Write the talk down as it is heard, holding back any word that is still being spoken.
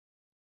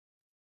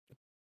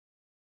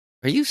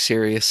Are you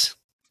serious?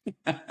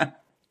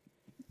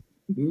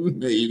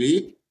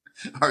 Maybe.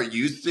 Are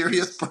you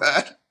serious,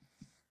 Brad?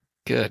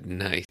 Good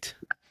night.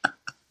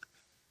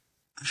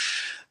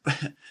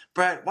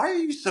 Brad, why are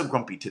you so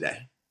grumpy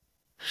today?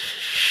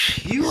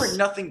 You are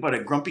nothing but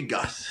a grumpy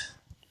Gus.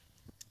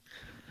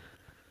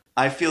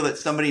 I feel that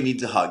somebody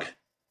needs a hug.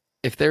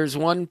 If there's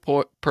one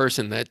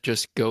person that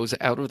just goes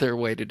out of their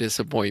way to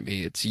disappoint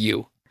me, it's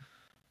you.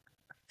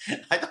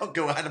 I don't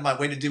go out of my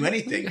way to do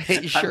anything. It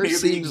I sure merely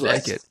seems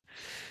like it. exist.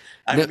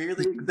 I No,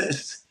 merely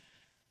exist.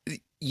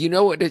 you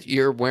know what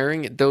you're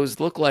wearing? Those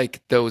look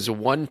like those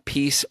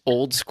one-piece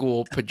old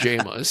school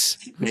pajamas.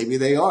 Maybe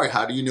they are.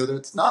 How do you know that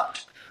it's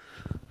not?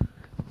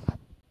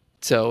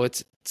 So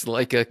it's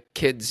like a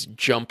kid's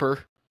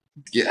jumper.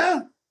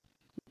 Yeah,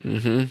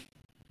 Mm-hmm.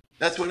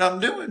 that's what I'm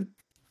doing.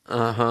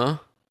 Uh-huh.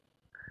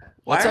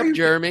 Why What's are up, you?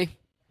 Jeremy?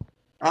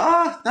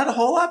 Not a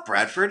whole lot,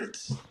 Bradford.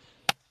 It's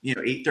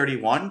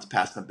 8:31. It's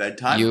past my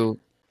bedtime. You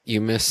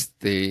you missed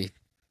the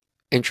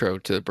intro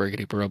to the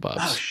Briggity Bro Oh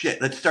Bobs.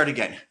 shit! Let's start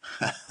again.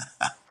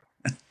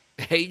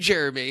 Hey,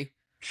 Jeremy.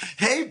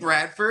 Hey,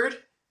 Bradford.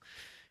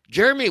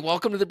 Jeremy,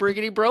 welcome to the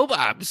Briggity Bro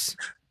Bobs.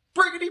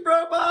 Briggity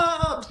Bro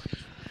Bobs.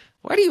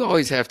 Why do you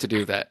always have to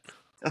do that?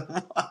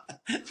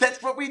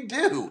 That's what we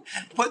do.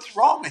 What's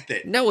wrong with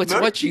it? No, it's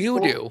Most what you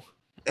people,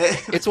 do.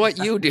 It's what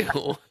you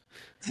do.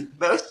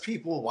 most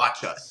people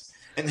watch us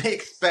and they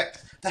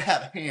expect to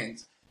have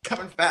hands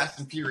coming fast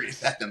and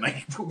furious at them,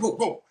 like whoa, whoa,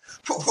 whoa,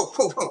 whoa, whoa,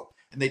 whoa, whoa,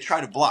 and they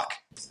try to block.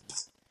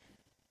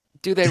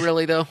 Do they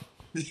really, though?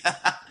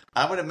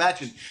 I would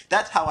imagine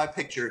that's how I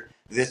picture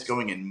this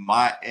going in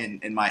my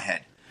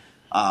head.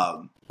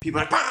 People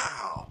are like,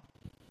 pow,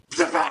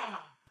 pow.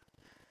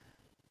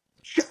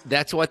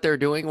 That's what they're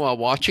doing while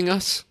watching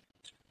us?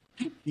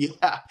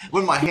 Yeah,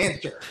 when my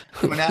hands are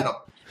coming at them,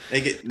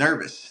 they get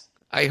nervous.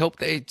 I hope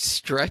they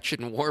stretch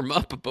and warm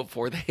up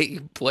before they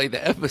play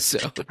the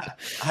episode.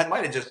 I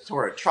might have just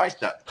tore a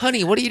tricep.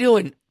 Honey, what are you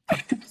doing?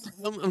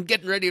 I'm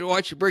getting ready to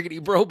watch the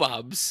Briggity Bro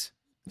Bobs.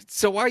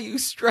 So why are you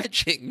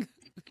stretching?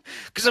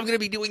 Because I'm going to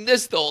be doing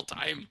this the whole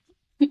time.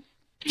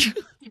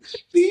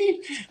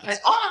 See,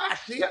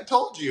 I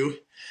told you.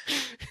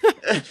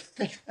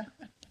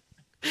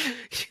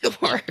 You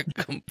are a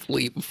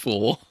complete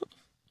fool.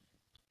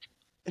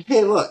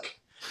 Hey, look.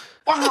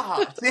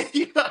 Wow,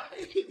 see,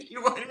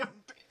 you weren't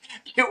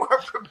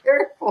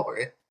prepared for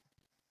it.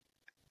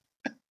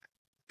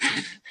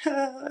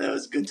 That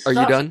was good stuff. Are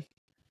you done?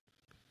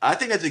 I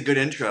think that's a good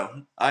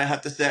intro. I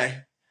have to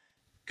say,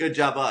 good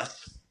job,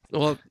 us.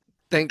 Well,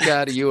 thank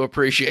God you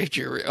appreciate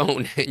your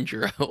own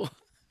intro.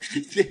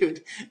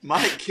 Dude,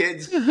 my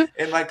kids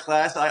in my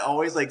class, I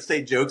always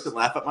say jokes and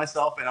laugh at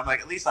myself, and I'm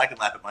like, at least I can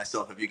laugh at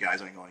myself if you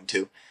guys aren't going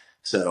to.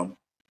 So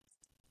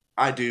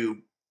I do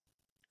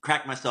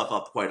crack myself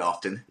up quite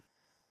often.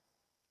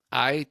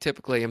 I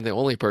typically am the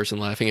only person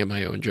laughing at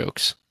my own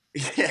jokes.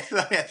 Yeah,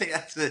 I think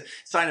that's a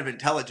sign of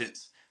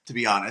intelligence, to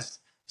be honest.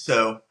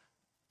 So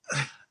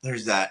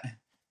there's that.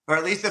 Or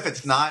at least if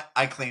it's not,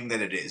 I claim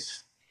that it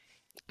is.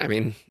 I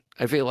mean,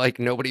 I feel like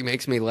nobody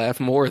makes me laugh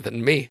more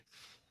than me.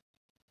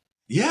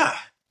 Yeah.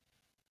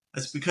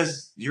 That's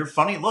because you're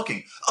funny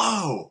looking.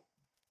 Oh,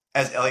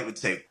 as Elliot would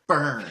say,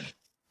 burn.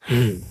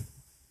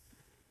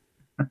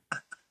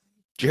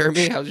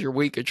 Jeremy, how's your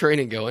week of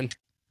training going?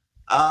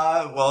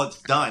 Well,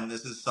 it's done.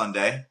 This is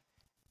Sunday.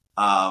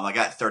 I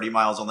got 30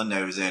 miles on the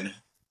nose in.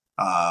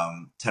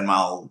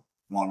 10-mile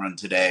long run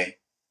today.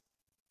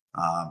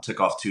 Took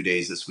off 2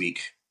 days this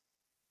week.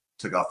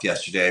 Took off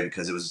yesterday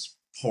because it was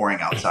pouring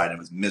outside and it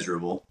was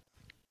miserable.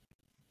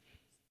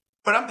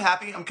 But I'm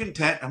happy. I'm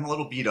content. I'm a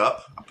little beat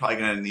up. I'm probably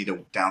going to need a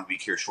down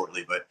week here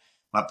shortly, but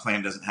my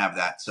plan doesn't have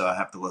that, so I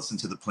have to listen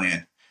to the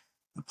plan.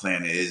 The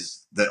plan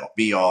is the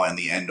be all and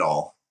the end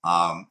all,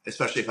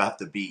 especially if I have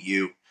to beat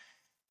you.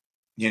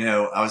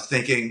 I was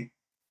thinking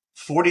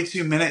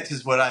 42 minutes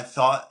is what I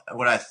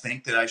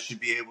think that I should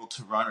be able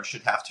to run or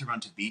should have to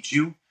run to beat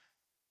you.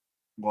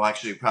 Well,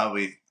 actually,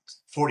 probably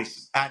 40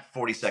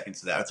 seconds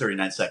to that, or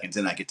 39 seconds,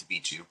 and I get to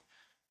beat you.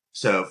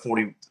 So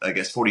 40, I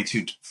guess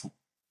 42,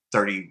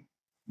 39.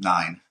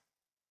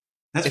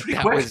 That's pretty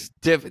quick.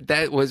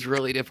 That was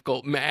really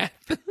difficult math.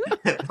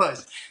 It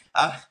was.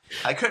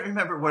 I couldn't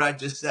remember what I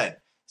just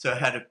said, so I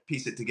had to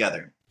piece it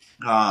together.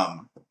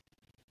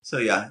 So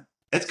yeah,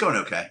 it's going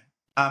okay.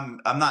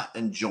 I'm not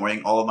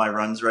enjoying all of my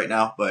runs right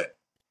now, but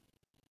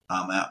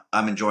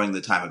I'm enjoying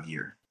the time of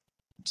year.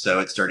 So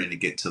it's starting to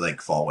get to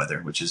fall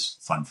weather, which is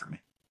fun for me.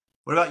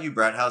 What about you,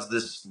 Brad? How's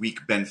this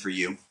week been for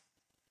you?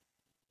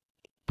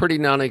 Pretty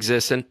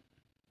non-existent.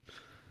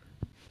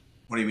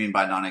 What do you mean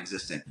by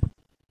non-existent?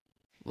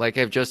 Like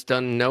I've just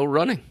done no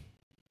running.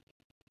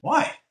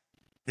 Why?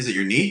 Is it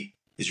your knee?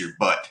 Is your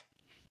butt?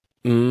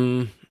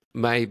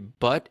 My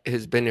butt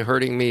has been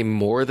hurting me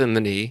more than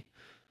the knee.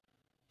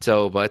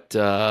 So, but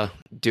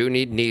do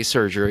need knee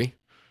surgery,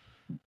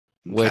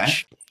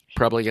 which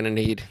probably going to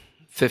need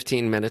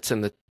 15 minutes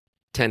in the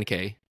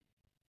 10K.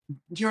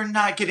 You're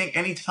not getting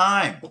any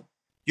time.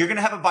 You're going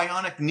to have a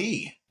bionic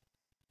knee.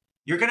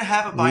 You're going to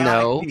have a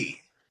bionic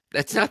knee.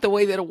 That's not the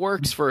way that it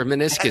works for a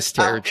meniscus That's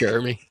tear, how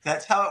Jeremy.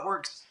 that's how it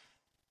works.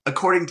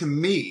 According to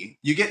me,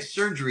 you get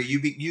surgery,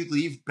 you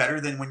leave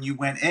better than when you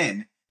went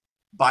in,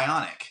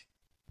 bionic.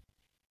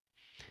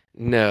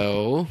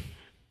 No.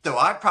 So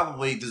I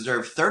probably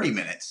deserve 30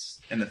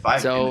 minutes in the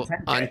So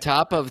 10K. on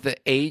top of the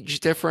age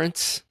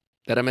difference,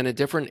 that I'm in a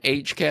different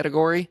age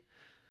category,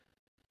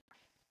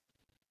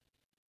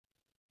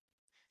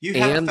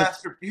 and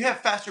You have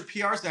faster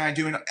PRs than I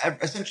do in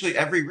essentially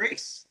every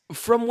race.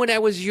 from when I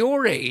was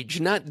your age,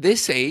 not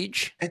this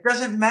age. It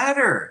doesn't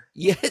matter.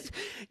 Yes.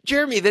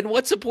 Jeremy, then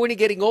what's the point of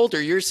getting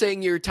older? You're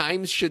saying your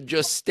times should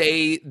just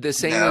stay the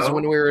same as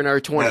when we were in our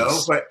 20s. No,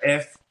 but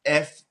if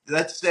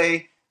let's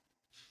say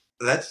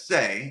that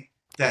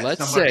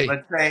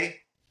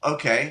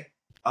okay,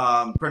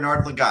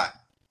 Bernard Lagat,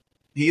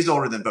 he's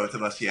older than both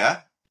of us,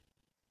 yeah?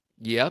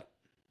 Yep.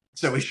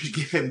 So we should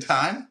give him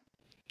time?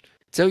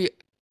 So,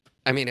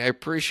 I mean, I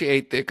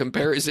appreciate the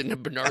comparison to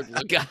Bernard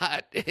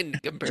Lagat in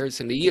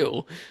comparison to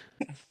you.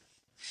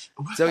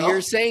 So Well,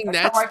 you're saying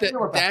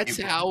that's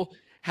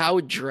how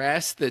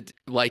drastic,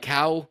 like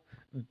how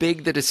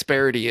big the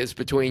disparity is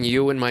between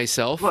you and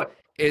myself. Look,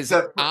 is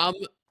I'm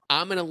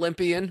an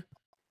Olympian,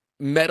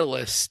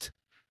 medalist,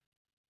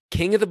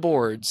 king of the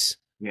boards,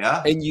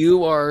 yeah, and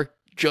you are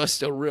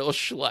just a real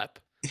schlep.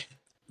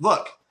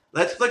 Look,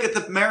 let's look at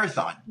the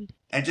marathon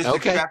and just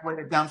extrapolate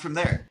it down from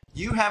there.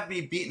 You have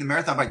me beating the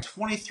marathon by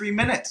 23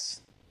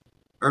 minutes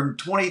or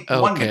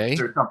 21 minutes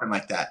or something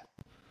like that.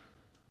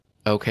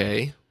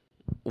 Okay.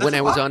 When I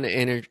was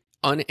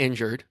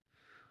uninjured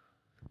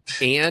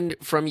and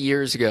from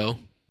years ago.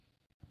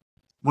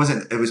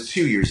 It was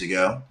 2 years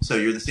ago, so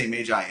you're the same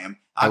age I am.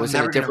 I was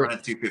never in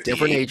a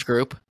different age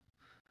group.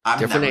 I'm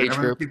never going to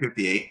run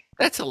 258.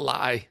 That's a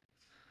lie.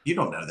 You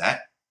don't know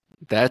that.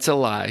 That's a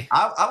lie.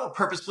 I will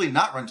purposefully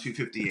not run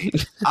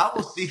 258. I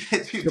will see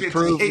that 258. To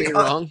prove me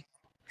wrong?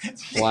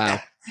 Yeah,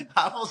 wow.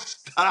 I will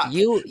stop.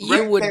 You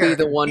would be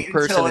the one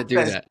person to do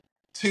that.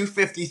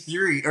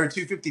 253 or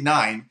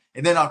 259,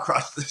 and then I'll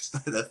cross the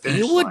finish line.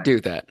 You would do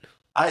that.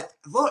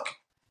 Look,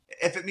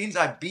 if it means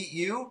I beat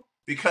you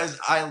because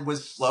I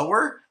was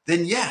slower,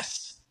 then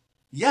yes.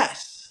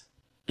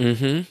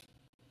 Mm-hmm.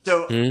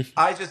 So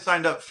I just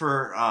signed up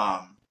for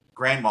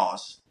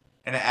Grandma's,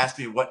 and it asked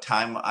me what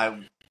time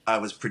I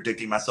was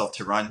predicting myself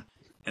to run,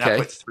 and I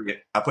put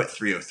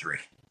 3:03.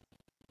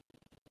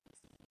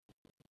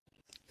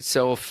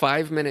 So a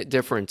 5-minute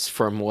difference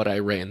from what I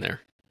ran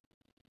there.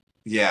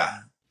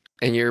 Yeah.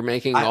 And you're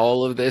making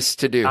all of this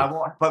to do.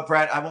 But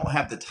Brad, I won't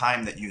have the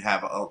time that you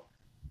have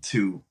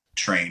to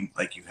train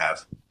like you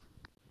have.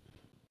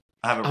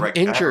 I'm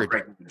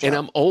injured, and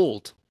I'm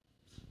old.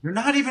 You're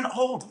not even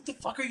old. What the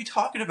fuck are you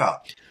talking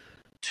about?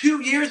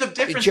 2 years of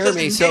difference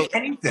Jeremy, doesn't make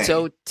anything.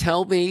 So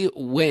tell me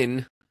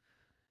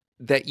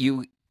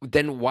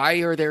then why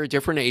are there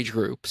different age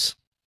groups?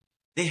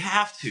 They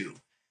have to.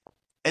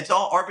 It's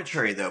all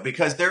arbitrary, though,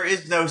 because there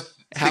is no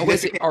How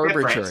is it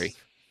arbitrary? Difference.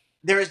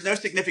 There is no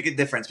significant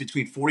difference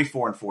between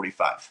 44 and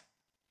 45.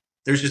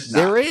 There's just not.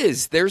 There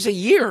is. There's a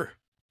year.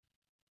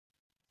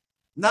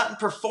 Not in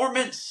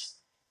performance.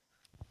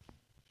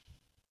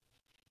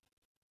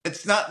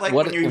 It's not like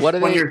when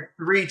you're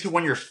 3 to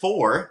when you're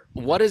 4.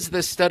 What does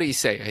the study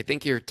say? I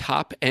think your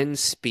top end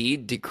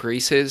speed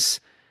decreases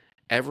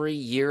every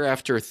year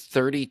after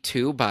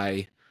 32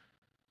 by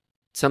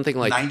something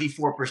like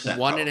 94%.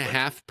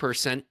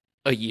 1.5%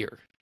 a year.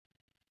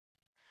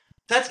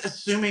 That's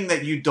assuming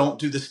that you don't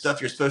do the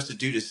stuff you're supposed to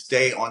do to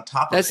stay on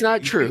top of it. That's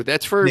not true.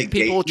 That's for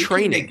people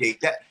training.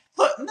 Negate that.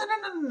 Look,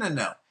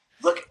 no.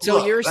 Look.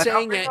 So you're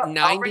saying at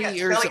 90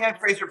 years old. Shelly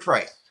Fraser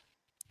Price.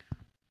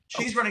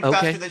 She's running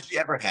faster than she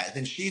ever has,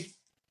 and she's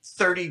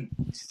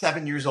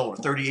 37 years old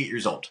or 38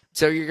 years old.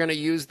 So you're going to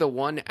use the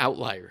one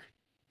outlier.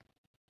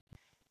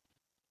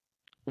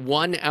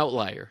 One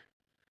outlier.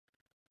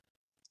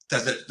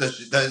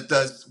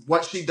 Does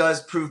what she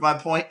does prove my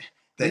point?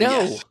 Then no.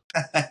 Yes.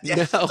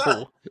 Yes,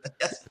 no.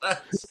 Yes,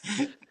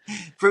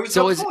 proves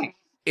my point.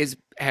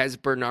 Has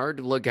Bernard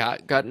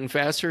Lagat gotten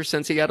faster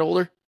since he got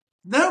older?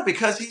 No,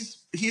 because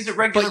he's a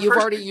regular. But you've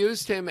already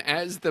used him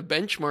as the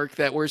benchmark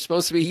that we're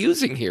supposed to be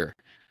using here.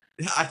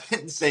 I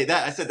didn't say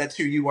that. I said that's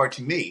who you are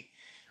to me.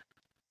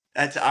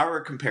 That's our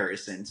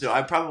comparison. So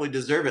I probably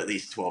deserve at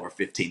least 12 or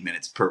 15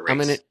 minutes per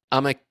race.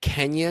 I'm a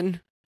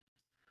Kenyan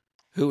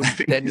who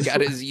then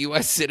got his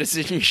U.S.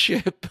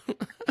 citizenship.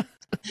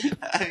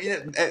 I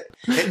mean,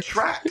 it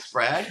tracks,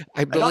 Brad.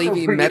 I believe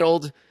he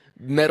medaled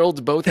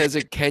both as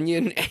a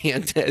Kenyan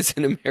and as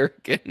an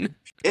American.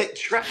 It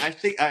tracks. I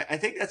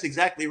think that's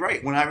exactly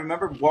right. When I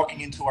remember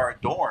walking into our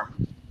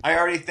dorm, I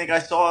already think I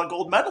saw a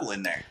gold medal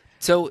in there.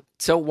 So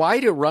why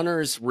do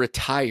runners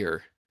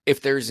retire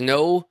if there's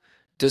no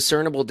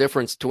discernible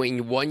difference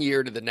between 1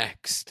 year to the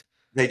next?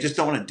 They just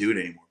don't want to do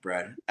it anymore,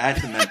 Brad.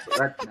 That's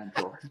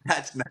mental.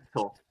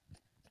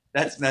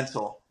 That's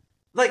mental.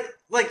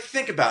 Like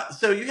think about it.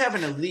 So you have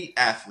an elite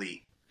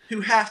athlete who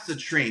has to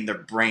train their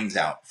brains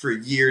out for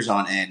years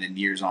on end and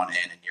years on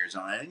end and years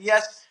on end. And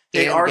yes,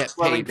 they are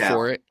slowing down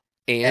for it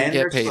and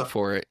get paid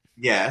for it.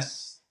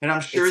 Yes, And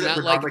I'm sure It's that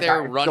not like Bernard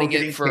they're Lagat is still running it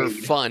getting for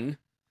paid. fun.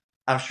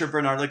 I'm sure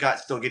Bernard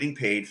Lagat's still getting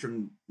paid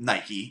from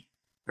Nike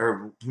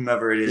or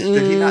whomever it is.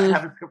 Did he not Mm,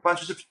 have a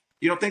bunch of?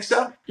 You don't think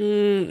so?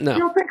 You no,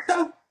 don't think so?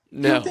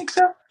 You don't no, think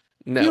so?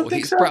 You no. don't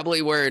think He's so?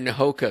 probably wearing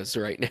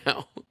Hokas right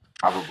now.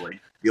 Probably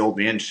the old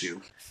man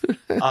shoe.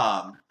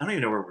 I don't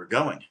even know where we're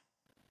going.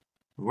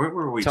 Where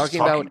were we just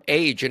Talking about talking?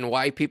 age and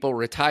why people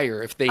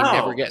retire if they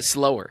never Oh, get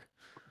slower.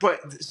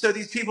 but so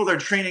these people are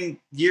training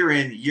year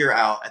in, year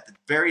out at the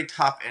very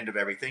top end of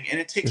everything, and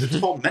it takes a Mhm.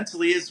 toll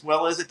mentally as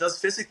well as it does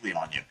physically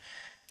on you.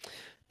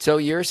 So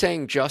you're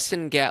saying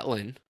Justin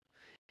Gatlin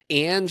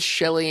and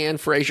Shelly Ann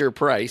Fraser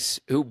Price,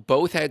 who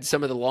both had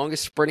some of the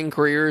longest sprinting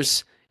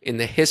careers in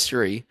the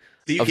history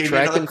So you of gave me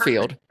track another and person.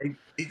 field.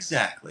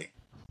 Exactly.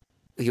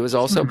 He was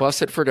also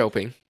busted for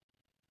doping.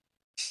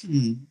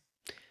 Hmm.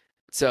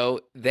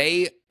 So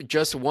they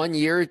just 1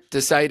 year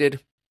decided,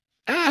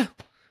 ah,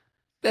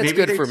 that's Maybe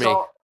good they for me.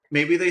 saw.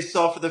 Maybe they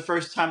saw for the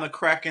first time a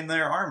crack in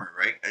their armor,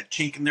 right? A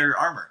chink in their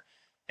armor,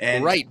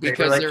 and Right, they were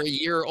because like, they're a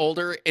year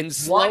older and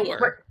one, but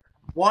slower.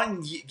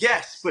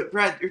 yes, but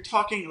Brad, you're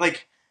talking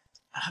like.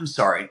 I'm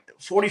sorry,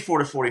 44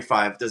 to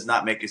 45 does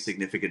not make a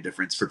significant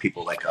difference for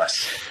people like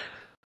us.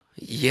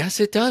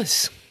 Yes, it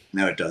does.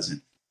 No, it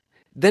doesn't.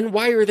 Then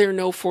why are there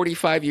no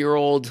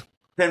 45-year-old?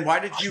 Then why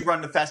did you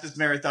run the fastest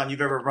marathon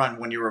you've ever run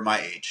when you were my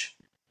age?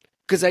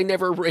 Because I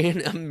never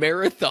ran a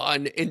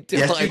marathon until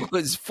Yes, I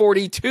was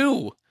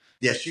 42.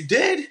 yes, you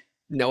did.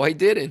 No, I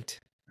didn't.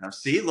 Now,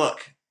 see,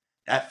 look,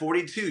 at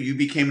 42, you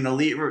became an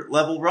elite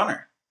level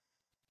runner.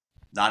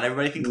 Not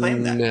everybody can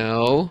claim that.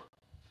 No,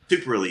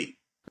 Super elite,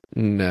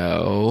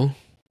 no,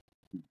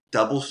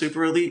 double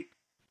super elite.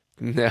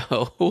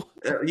 no.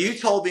 You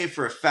told me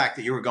for a fact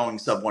that you were going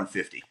sub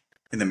 150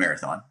 in the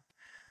marathon,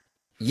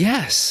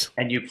 Yes.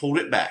 and you pulled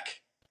it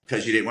back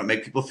because you didn't want to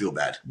make people feel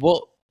bad.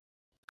 Well,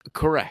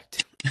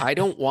 correct. I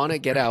don't want to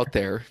get out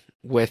there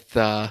with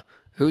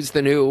who's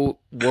the new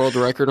world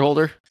record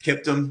holder?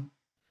 Kiptum,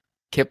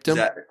 is Kiptum.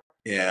 that?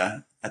 Yeah,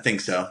 I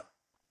think so.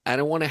 I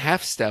don't want to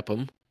half step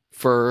him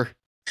for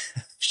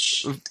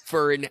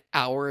an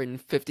hour and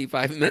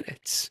 55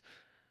 minutes.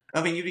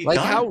 I mean, you'd be Like,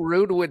 done. how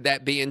rude would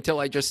that be until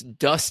I just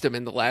dust him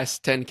in the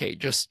last 10K?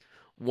 Just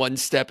one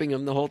stepping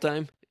him the whole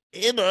time?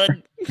 Hey,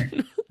 bud.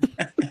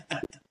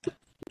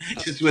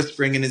 Just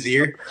whispering in his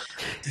ear.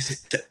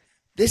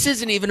 This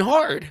isn't even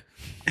hard.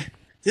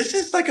 This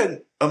is like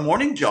a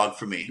morning jog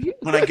for me.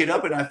 When I get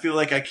up and I feel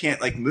like I can't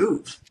like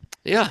move.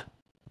 Yeah.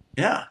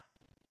 Yeah.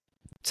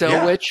 So,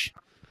 Yeah.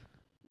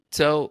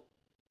 so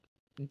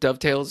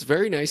dovetails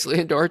very nicely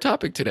into our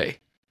topic today.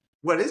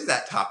 What is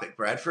that topic,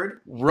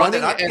 Bradford?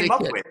 Running One that I came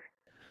up etiquette. with.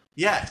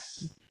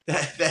 Yes.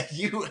 That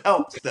you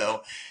helped,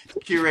 though,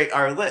 curate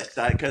our list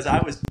because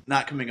I was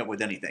not coming up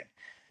with anything.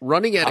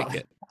 Running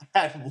etiquette. I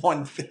had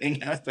one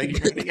thing. I was like,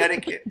 running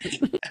etiquette.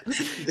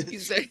 You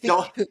say,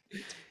 Don't be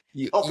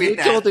you an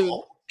told him,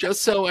 asshole.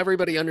 just so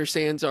everybody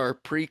understands our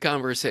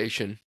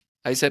pre-conversation,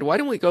 I said, why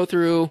don't we go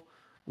through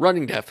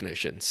running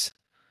definitions?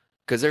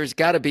 Because there's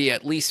got to be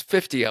at least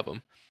 50 of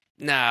them.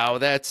 No,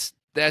 that's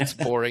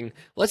boring.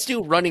 Let's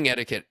do running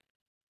etiquette.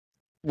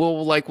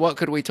 Well, like, what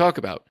could we talk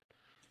about?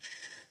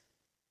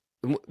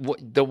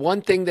 The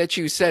one thing that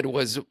you said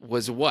was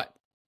what?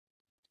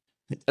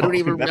 I don't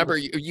even remember.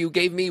 You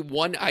gave me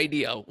one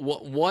idea.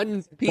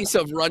 One piece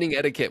of running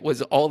etiquette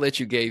was all that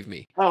you gave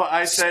me. Oh,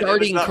 I said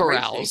Starting it was not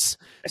corrals.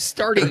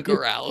 Starting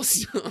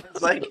corrals.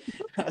 I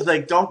was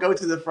like, don't go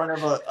to the front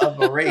of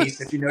a race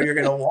if you know you're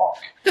going to walk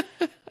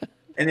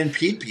and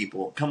impede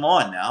people. Come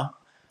on now.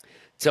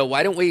 So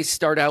why don't we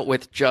start out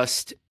with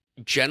just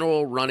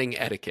general running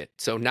etiquette?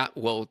 So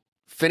we'll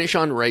finish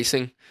on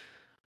racing,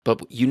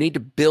 but you need to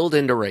build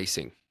into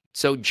racing.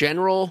 So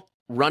general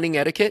running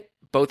etiquette,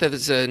 both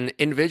as an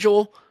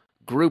individual,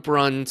 group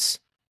runs,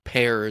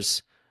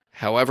 pairs,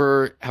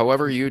 however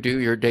you do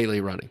your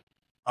daily running.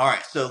 All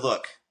right. So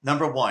look,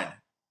 number one,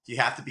 you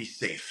have to be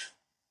safe.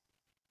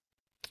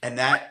 And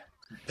that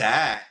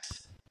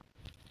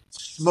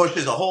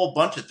smushes a whole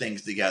bunch of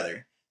things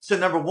together. So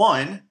number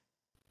one,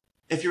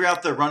 if you're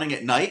out there running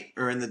at night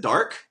or in the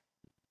dark,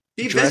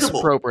 be Dress visible.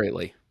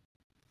 appropriately.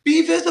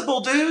 Be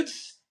visible,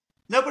 dudes.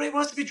 Nobody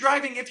wants to be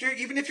driving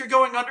even if you're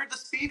going under the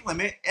speed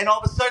limit, and all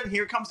of a sudden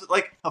here comes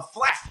like a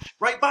flash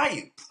right by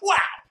you. Wow!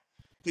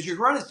 Because you're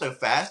running so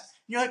fast,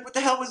 you're like, what the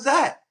hell was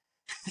that?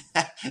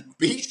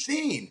 Be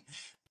seen.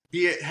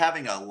 Be it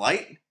having a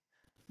light.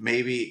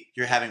 Maybe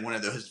you're having one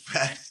of those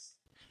vests.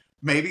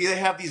 Maybe they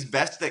have these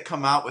vests that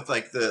come out with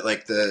like the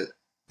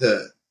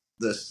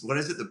what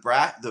is it,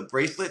 the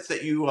bracelets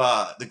that you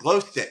the glow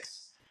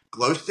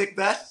stick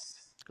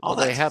vests. Well,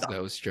 they have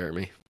those,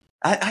 Jeremy.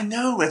 I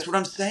know, that's what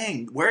I'm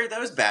saying. Where are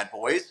those bad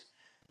boys?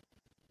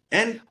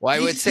 And well, I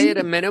would say at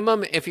a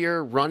minimum, if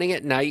you're running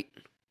at night,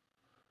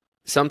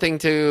 something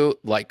to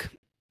like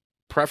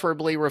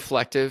preferably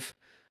reflective,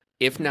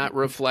 if not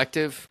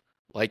reflective,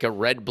 like a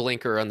red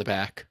blinker on the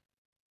back.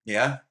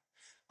 Yeah.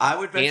 I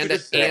would venture to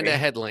say, and a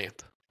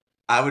headlamp.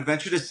 I would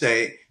venture to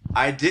say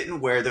I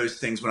didn't wear those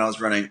things when I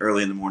was running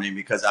early in the morning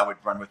because I would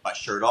run with my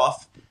shirt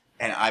off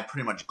and I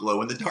pretty much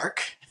glow in the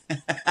dark.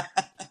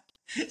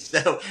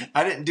 So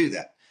I didn't do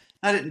that.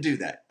 I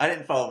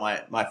didn't follow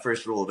my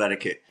first rule of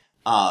etiquette.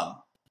 I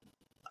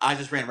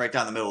just ran right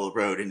down the middle of the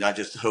road, and I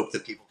just hoped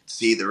that people could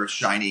see the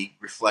shiny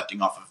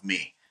reflecting off of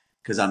me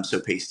because I'm so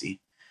pasty.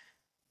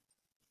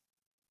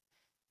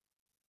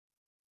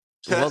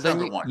 So Well, that's then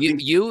number one.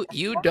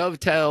 you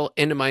dovetail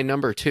into my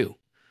number 2.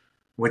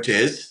 Which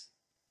is?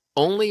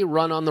 Only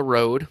run on the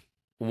road,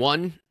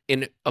 1,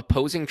 in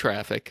opposing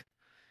traffic,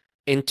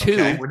 and 2,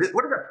 Okay. What does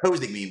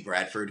opposing mean,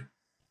 Bradford?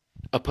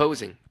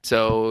 opposing.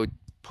 So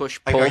push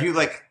Like, are pull, you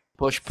like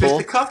push pull.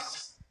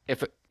 fisticuffs?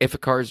 If a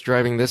car is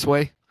driving this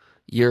way,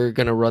 you're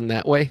gonna run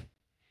that way.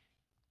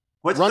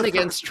 What's Run the purpose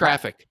against of that?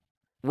 traffic.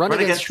 Run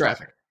against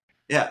traffic.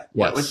 Yeah.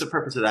 What's Yes. the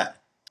purpose of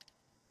that?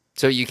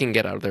 So you can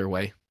get out of their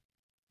way.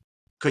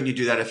 Couldn't you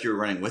do that if you were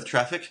running with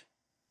traffic?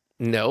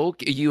 No,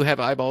 you have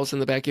eyeballs in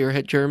the back of your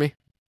head, Jeremy.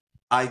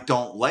 I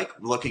don't like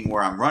looking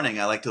where I'm running.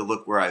 I like to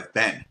look where I've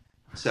been.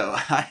 So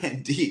I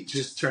indeed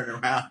just turn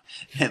around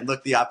and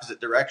look the opposite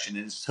direction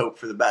and just hope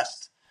for the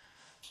best.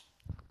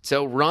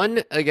 So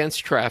run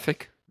against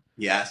traffic.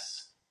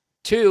 Yes.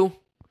 2,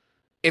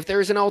 if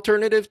there's an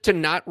alternative to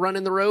not run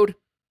in the road,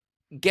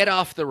 get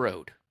off the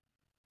road.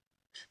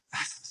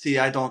 See,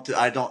 I don't.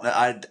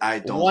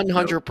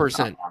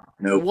 100%.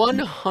 Nope.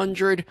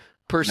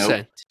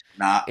 100%.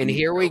 Not. And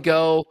here we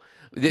go.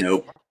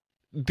 Nope.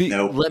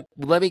 Nope.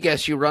 Let me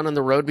guess, you run on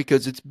the road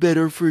because it's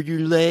better for your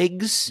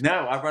legs? No,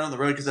 I run on the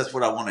road because that's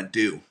what I want to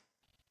do.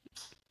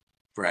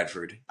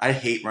 Bradford, I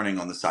hate running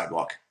on the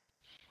sidewalk.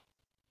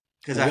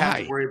 Because I have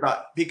to worry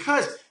about.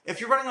 Because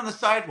if you're running on the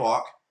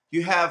sidewalk,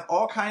 you have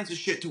all kinds of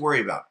shit to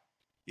worry about.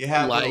 You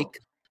have like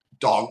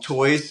dog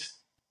toys.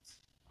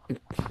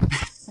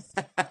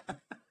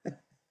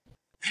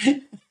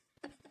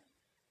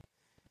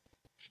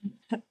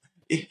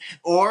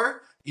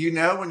 Or,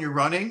 when you're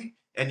running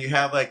and you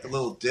have like the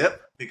little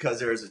dip because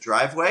there's a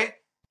driveway,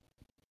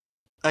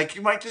 like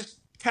you might just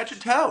catch a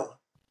toe.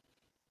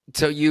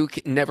 So you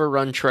never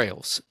run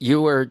trails.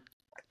 You are.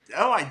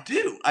 Oh, I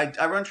do. I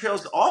run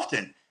trails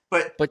often,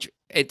 but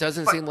it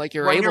doesn't seem like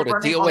you're able to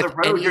deal with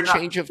any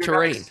change of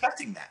terrain.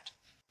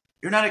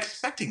 You're not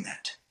expecting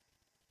that.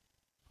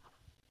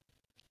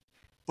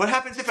 What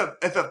happens what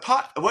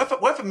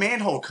if a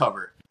manhole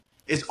cover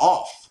is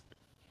off?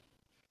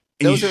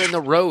 Those are in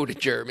the road,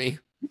 Jeremy.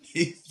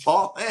 You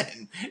fall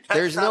in.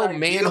 There's no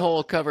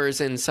manhole covers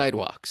in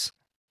sidewalks.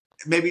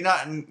 Maybe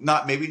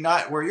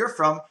not where you're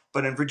from,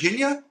 but in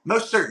Virginia,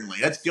 most certainly.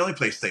 That's the only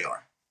place they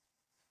are.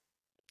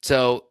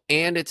 So,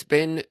 and it's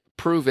been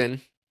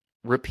proven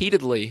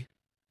repeatedly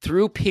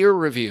through peer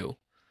review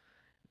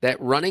that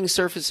running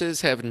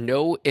surfaces have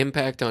no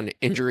impact on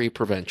injury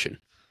prevention.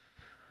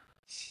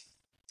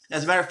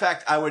 As a matter of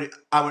fact, I would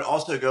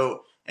also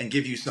go and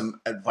give you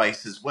some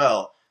advice as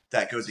well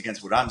that goes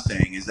against what I'm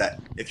saying, is that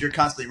if you're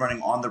constantly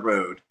running on the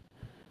road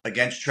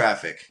against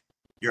traffic,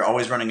 you're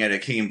always running at a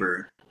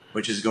camber,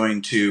 which is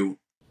going to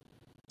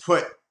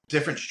put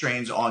different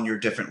strains on your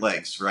different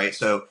legs, right?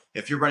 So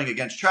if you're running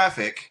against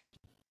traffic,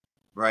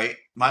 right,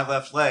 my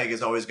left leg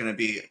is always going to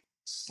be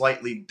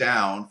slightly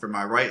down from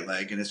my right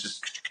leg, and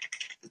it's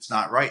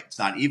not right. It's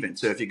not even.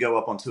 So if you go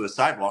up onto a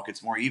sidewalk,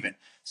 it's more even.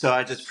 So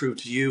I just proved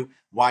to you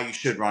why you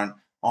should run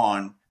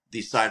on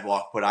the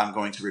sidewalk, but I'm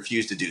going to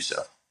refuse to do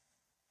so.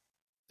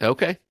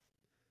 Okay.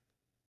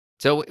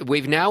 So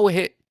we've now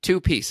hit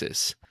 2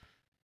 pieces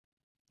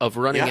of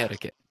running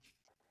etiquette.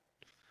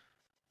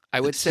 I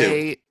would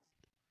say 2.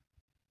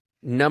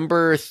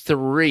 Number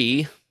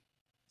 3.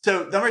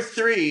 So number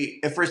 3,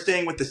 if we're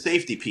staying with the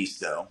safety piece,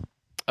 though.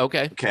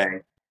 Okay.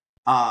 Kind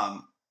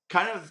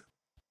of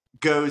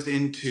goes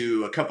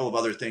into a couple of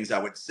other things I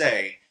would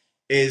say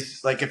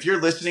is, like, if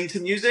you're listening to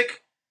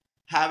music,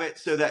 have it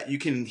so that you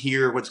can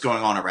hear what's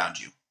going on around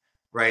you,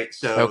 right?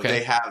 So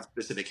they have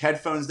specific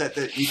headphones that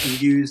you can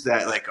use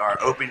that like are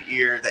open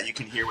ear, that you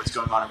can hear what's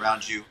going on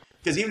around you.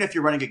 Because even if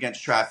you're running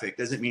against traffic,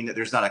 doesn't mean that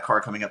there's not a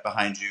car coming up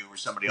behind you or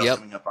somebody else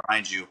coming up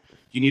behind you.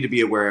 You need to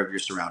be aware of your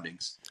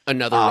surroundings.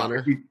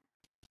 Another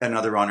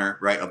runner,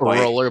 right? A bike.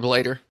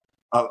 Rollerblader.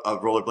 A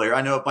rollerblader.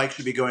 I know a bike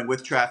should be going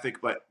with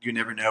traffic, but you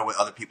never know what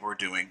other people are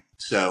doing.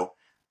 So,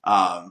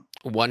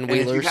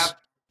 one-wheelers.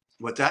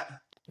 What's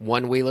that?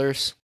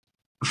 One-wheelers.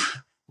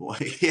 Well,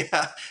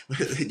 yeah,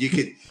 you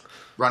could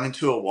run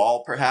into a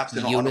wall, perhaps.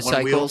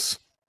 Unicycles.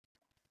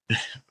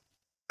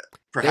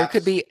 There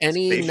could be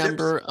any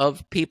number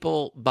of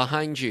people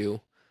behind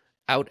you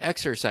out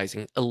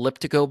exercising.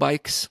 Elliptico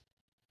bikes.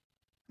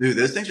 Dude,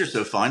 those things are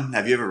so fun.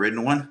 Have you ever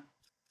ridden one?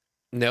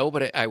 No,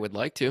 but I would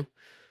like to.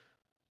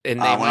 And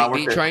they might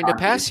be trying to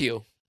pass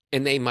you.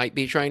 Yeah,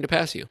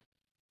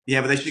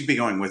 but they should be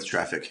going with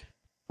traffic.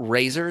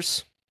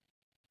 Razors.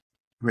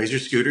 Razor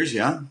scooters,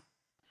 yeah.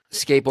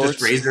 Skateboards.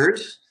 Just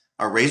razors?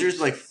 Are razors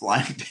like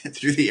flying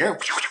through the air?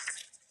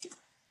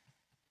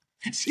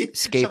 See,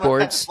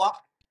 skateboards.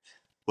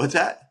 What's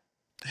that?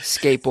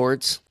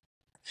 Skateboards.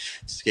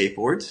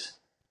 Skateboards?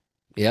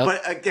 Yeah.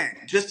 But again,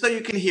 just so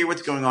you can hear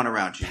what's going on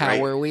around you.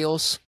 Power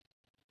wheels.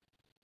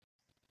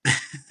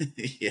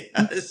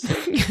 Yes.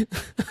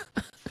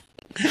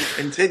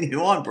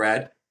 Continue on,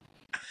 Brad.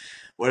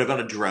 What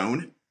about a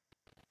drone?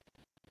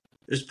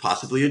 There's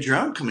possibly a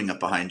drone coming up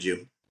behind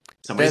you.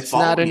 Somebody's That's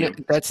not following you.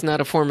 that's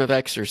not a form of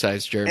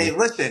exercise, Hey, Jeremy.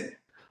 listen,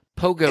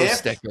 Pogo if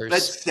stickers.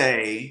 let's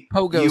say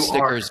Pogo you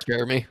stickers, are,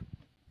 Jeremy.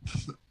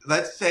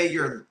 let's say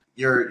you're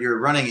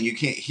running and you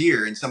can't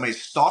hear, and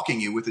somebody's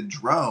stalking you with a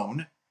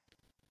drone.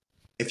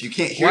 If you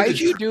can't hear the Why'd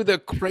you do the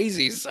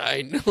crazy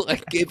sign?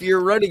 Like if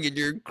you're running and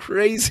you're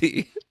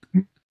crazy.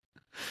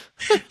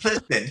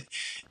 listen,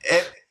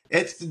 if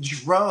it's the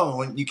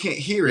drone, you can't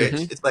hear it.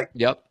 It's like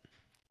Yep.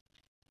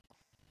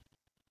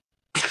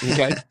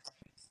 Okay.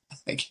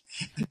 I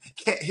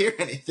can't hear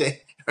anything,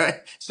 right?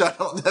 So I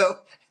don't know.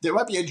 There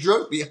might be a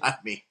drone behind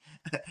me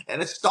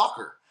and a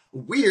stalker.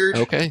 Weird.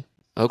 Okay.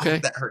 Oh, Okay.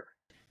 that hurt.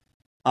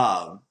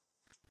 Um.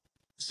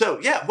 So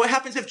yeah, what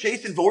happens if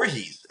Jason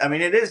Voorhees? I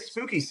mean, it is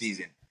spooky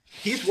season.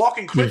 He's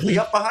walking quickly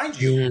up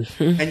behind you,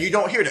 and you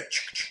don't hear the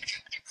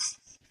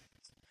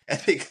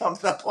as he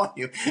comes up on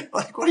you.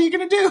 Like, what are you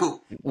gonna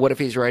do? What if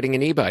he's riding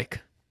an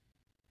e-bike?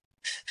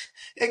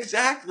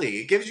 Exactly.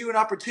 It gives you an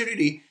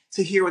opportunity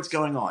to hear what's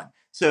going on.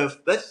 So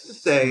let's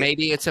just say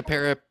Maybe it's a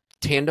pair of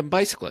tandem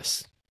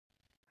bicyclists.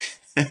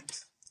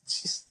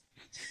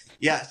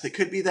 yes, it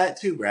could be that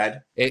too,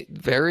 Brad. It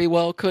very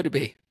well could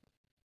be.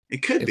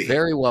 It could be.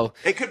 Very well.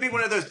 It could be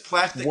one of those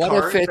plastic What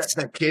cars if it's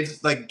that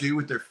kids like do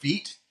with their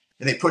feet,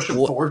 and they push them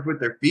what? forward with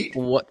their feet.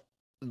 What?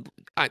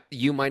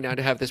 You might not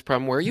have this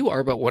problem where you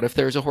are, but what if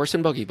there's a horse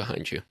and buggy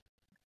behind you?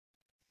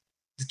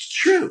 It's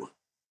true.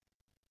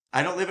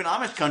 I don't live in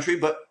Amish country,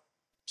 but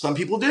some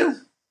people do.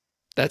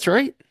 That's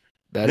right.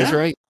 That is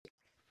right.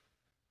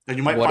 And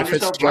you might What find if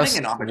it's yourself running just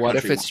in Amish what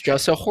country. if it's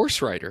just a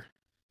horse rider?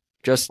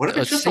 Just What if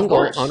a it's just a single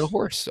horse? on a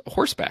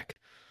horseback.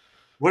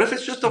 What if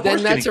it's just a horse?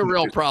 Then that's a getting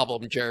real confused?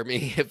 problem,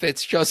 Jeremy. If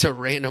it's just a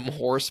random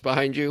horse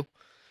behind you,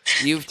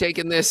 you've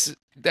taken this.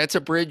 That's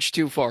a bridge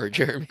too far,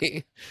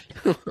 Jeremy.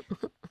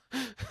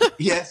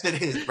 Yes,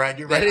 it is, Brad.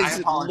 You're That right. I is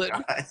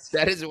apologize.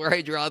 that is where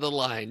I draw the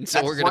line. So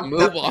That's we're gonna one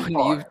move step too on.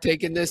 far. You've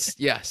taken this.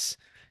 Yes,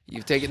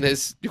 you've taken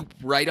this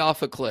right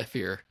off a cliff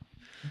here.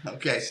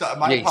 Okay, so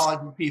my Yes.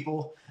 apologies,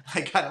 people.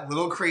 I got a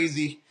little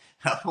crazy.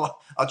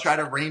 I'll try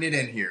to rein it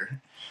in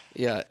here.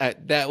 Yeah,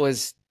 that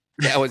was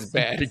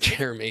bad,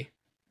 Jeremy.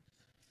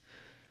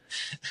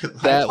 My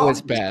That was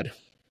apologies. bad.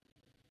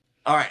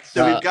 All right,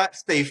 so we've got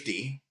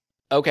safety.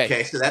 Okay.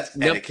 Okay, so that's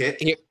Nope. etiquette.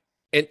 Here,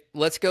 and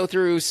let's go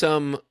through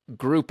some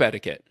group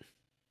etiquette.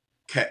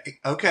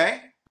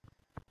 Okay.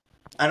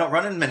 I don't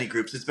run in many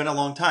groups. It's been a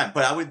long time,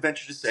 but I would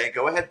venture to say,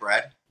 go ahead,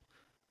 Brad.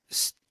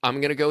 I'm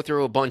gonna go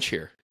through a bunch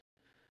here.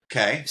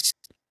 Okay.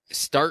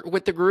 Start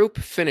with the group,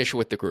 finish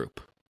with the group.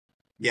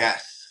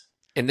 Yes.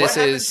 And What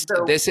happens,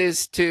 though- this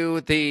is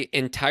to the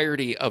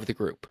entirety of the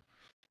group.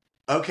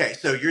 Okay,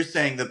 so you're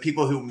saying the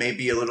people who may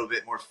be a little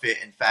bit more fit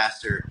and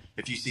faster,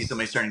 if you see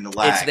somebody starting to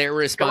lag, It's their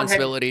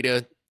responsibility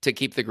to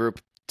keep the group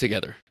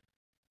together.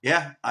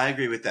 Yeah, I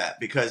agree with that,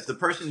 because the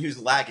person who's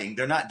lagging,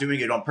 they're not doing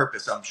it on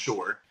purpose, I'm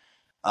sure.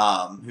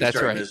 Who's That's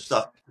starting right.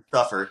 to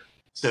suffer.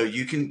 So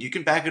you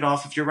can back it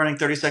off if you're running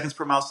 30 seconds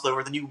per mile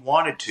slower than you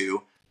wanted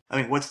to. I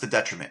mean, what's the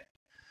detriment?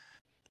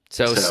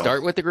 So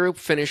start with the group,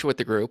 finish with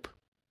the group.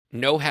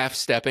 No half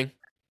stepping.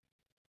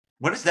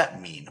 What does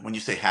that mean when you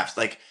say half?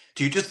 Like,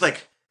 do you just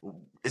like?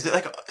 Is it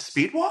like a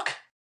speed walk?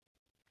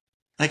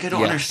 Like, I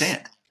don't Yes.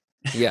 understand.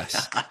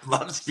 Yes. I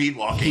love speed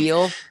walking.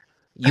 Heel.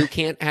 You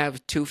can't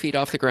have 2 feet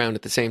off the ground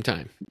at the same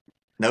time.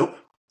 Nope.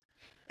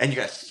 And you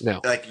guys, No.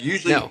 like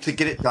usually No. to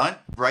get it done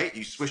right,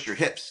 you swish your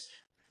hips.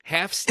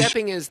 Half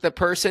stepping is the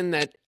person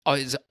that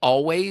is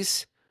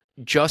always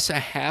just a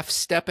half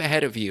step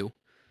ahead of you,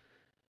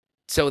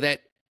 so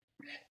that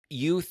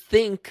you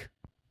think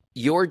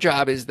your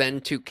job is then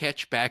to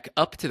catch back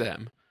up to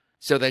them,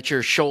 so that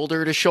you're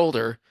shoulder to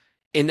shoulder,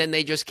 and then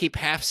they just keep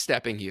half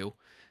stepping you.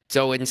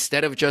 So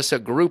instead of just a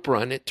group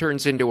run, it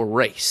turns into a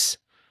race.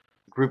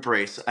 Group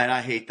race, and I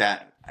hate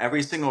that.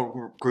 Every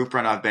single group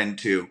run I've been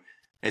to,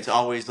 it's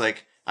always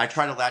like I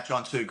try to latch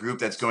onto a group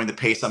that's going the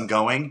pace I'm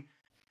going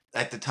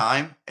at the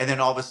time, and then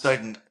all of a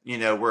sudden,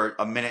 we're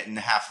a minute and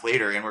a half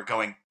later and we're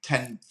going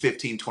 10,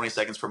 15, 20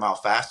 seconds per mile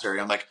faster, and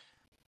I'm like,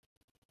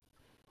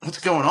 what's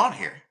going on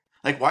here?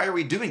 Like, why are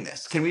we doing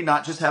this? Can we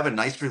not just have a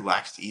nice,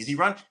 relaxed, easy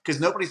run?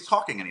 Because nobody's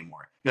talking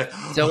anymore. You're like,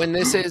 So, and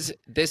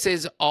this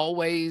is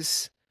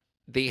always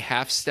the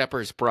half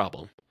stepper's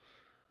problem.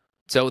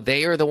 So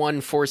they are the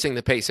one forcing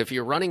the pace. If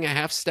you're running a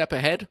half step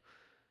ahead,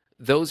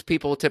 those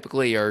people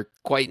typically are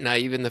quite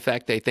naive in the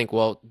fact they think,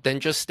 well, then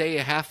just stay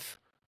a half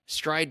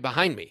stride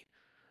behind me.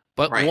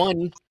 But Right.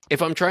 one,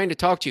 if I'm trying to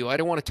talk to you, I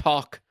don't want to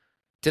talk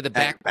to the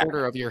back back.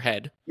 border of your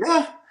head.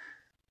 yeah.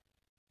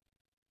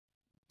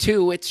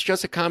 2, it's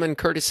just a common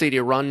courtesy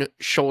to run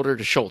shoulder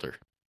to shoulder.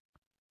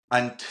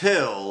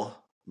 Until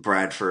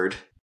Bradford.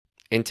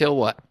 Until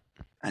what?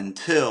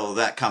 Until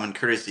that common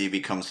courtesy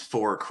becomes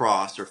 4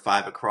 across or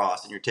 5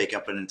 across, and you're taking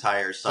up an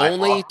entire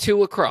sidewalk. Only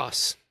 2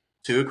 across.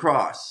 2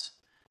 across.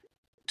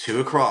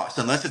 2 across.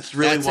 Unless it's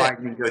really That's wide,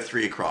 it. you can go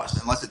 3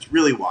 across. Unless it's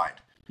really wide,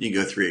 you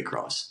can go 3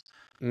 across.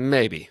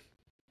 Maybe.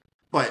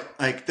 But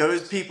like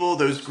those people,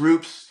 those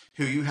groups,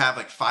 who you have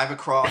like 5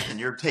 across and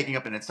you're taking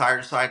up an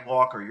entire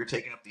sidewalk or you're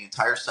taking up the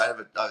entire side of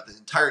the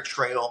entire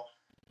trail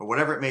or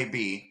whatever it may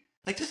be,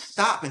 like just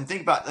stop and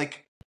think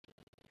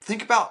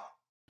about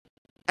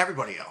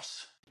everybody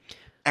else.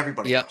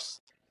 Everybody Yep. else.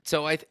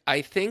 So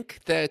I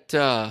think that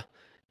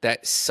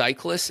that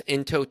cyclists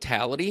in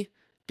totality,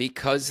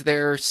 because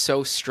they're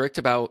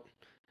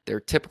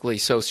typically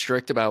so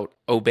strict about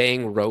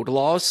obeying road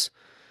laws.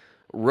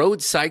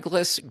 Road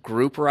cyclists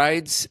group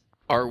rides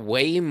are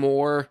way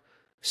more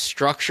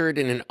structured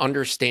in an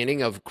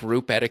understanding of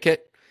group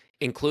etiquette,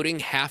 including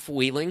half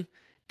wheeling.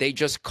 They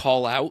just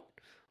call out,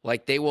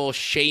 like they will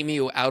shame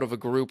you out of a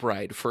group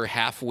ride for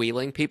half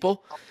wheeling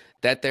people.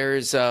 That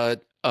there's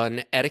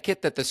an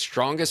etiquette that the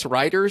strongest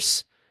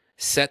riders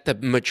set the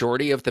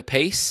majority of the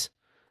pace,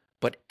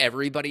 but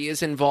everybody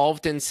is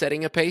involved in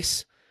setting a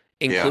pace,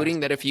 Yeah. including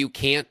that if you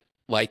can't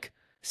like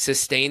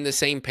sustain the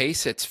same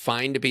pace, it's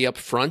fine to be up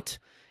front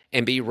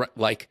and be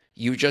like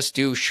you just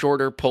do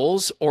shorter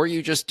pulls or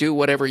you just do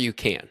whatever you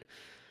can.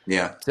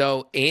 Yeah.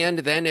 So, and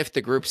then if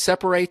the group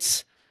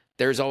separates,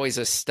 there's always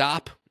a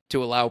stop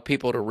to allow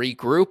people to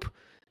regroup.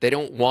 They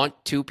don't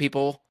want two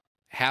people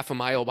half a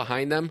mile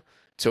behind them.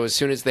 So as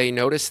soon as they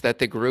notice that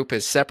the group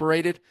is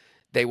separated,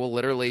 they will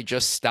literally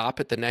just stop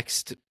at the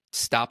next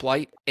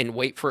stoplight and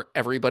wait for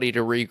everybody to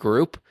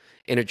regroup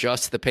and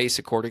adjust the pace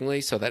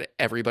accordingly so that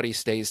everybody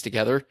stays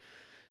together.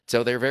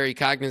 So they're very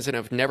cognizant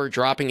of never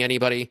dropping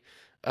anybody,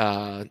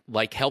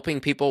 like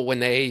helping people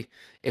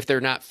if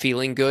they're not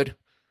feeling good,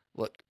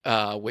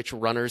 which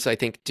runners I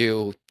think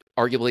do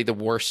arguably the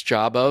worst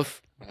job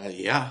of.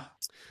 Yeah.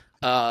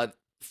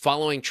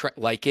 Following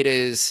like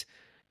it's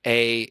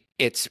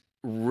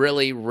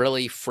really,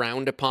 really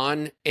frowned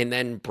upon and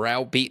then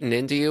browbeaten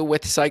into you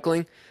with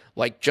cycling.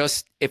 Like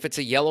just if it's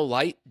a yellow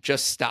light,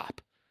 just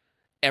stop.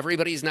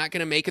 Everybody's not going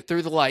to make it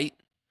through the light.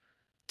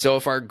 So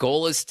if our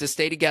goal is to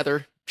stay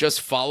together,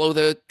 just follow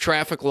the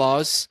traffic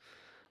laws.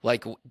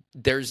 Like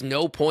there's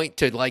no point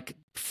to like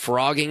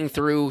frogging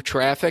through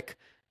traffic.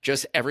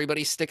 Just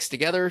everybody sticks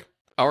together.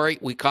 All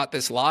right, we caught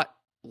this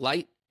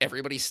light.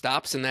 Everybody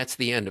stops, and that's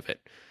the end of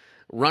it.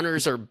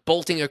 Runners are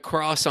bolting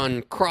across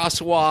on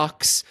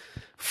crosswalks,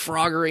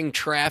 froggering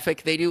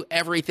traffic. They do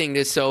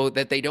everything so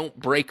that they don't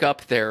break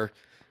up their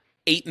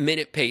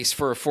 8-minute pace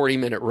for a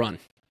 40-minute run.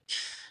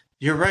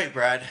 You're right,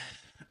 Brad.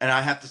 And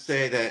I have to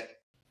say that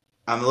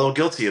I'm a little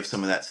guilty of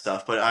some of that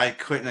stuff, but I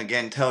couldn't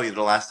again tell you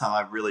the last time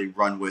I really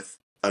run with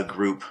a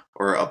group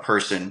or a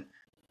person.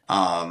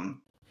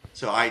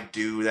 So I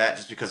do that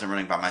just because I'm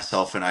running by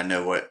myself and I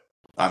know what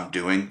I'm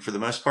doing for the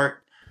most part.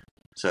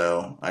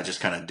 So I just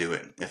kind of do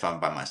it if I'm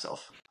by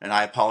myself. And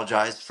I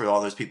apologize for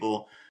all those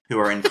people who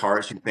are in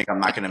cars who think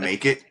I'm not going to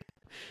make it.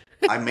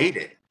 I made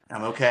it.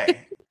 I'm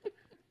okay.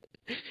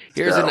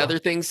 Here's another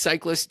thing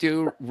cyclists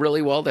do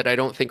really well that I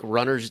don't think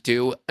runners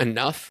do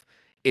enough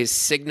is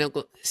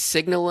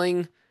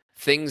signaling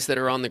things that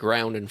are on the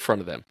ground in front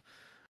of them.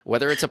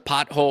 Whether it's a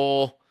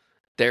pothole,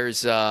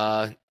 there's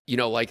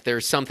like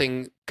there's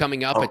something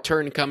coming up, a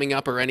turn coming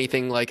up or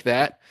anything like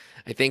that.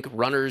 I think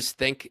runners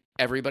think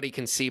everybody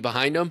can see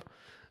behind them,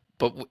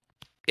 but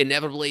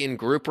inevitably in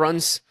group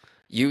runs,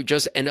 you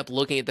just end up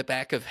looking at the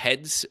back of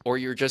heads or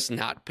you're just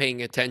not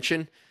paying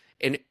attention.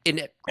 And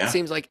it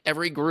seems like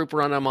every group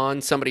run I'm on,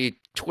 somebody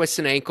twists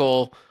an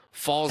ankle,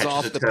 falls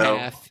off the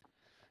path.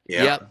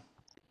 Yep.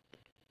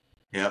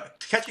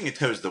 Catching a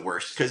toe is the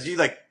worst because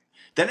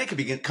then it could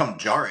become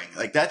jarring.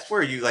 Like that's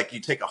where you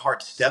take a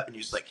hard step and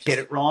you just hit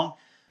it wrong.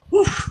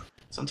 Whew.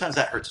 Sometimes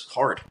that hurts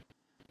hard.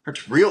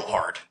 Hurts real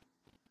hard.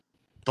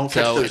 Don't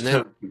catch those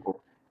toes,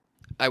 people.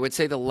 I would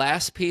say the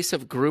last piece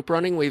of group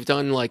running, we've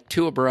done like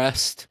 2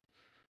 abreast,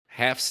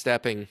 half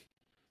stepping,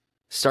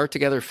 start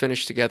together,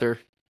 finish together.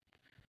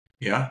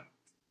 Yeah.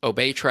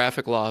 Obey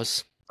traffic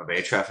laws.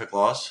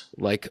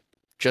 Like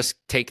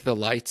just take the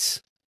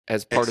lights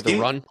as part of the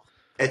run.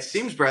 It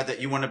seems, Brad,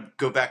 that you want to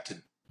go back to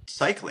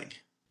cycling.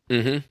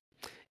 Mm-hmm.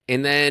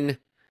 And then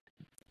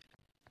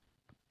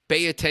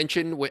pay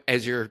attention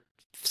as you're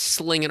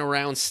slinging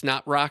around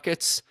snot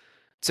rockets.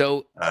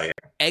 So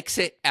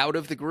exit out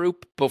of the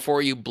group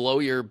before you blow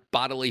your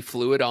bodily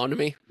fluid onto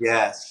me.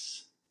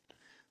 Yes.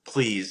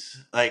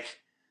 Please.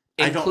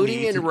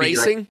 Including in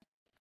racing.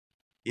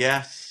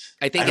 Yes.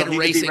 I think in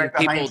racing,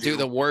 people do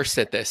the worst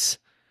at this.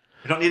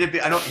 I don't need to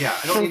be. I don't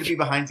need to be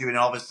behind you and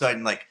all of a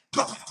sudden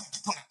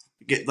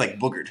get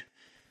boogered.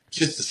 It's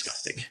just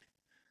disgusting.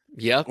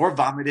 Yep. Or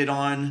vomited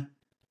on,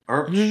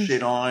 or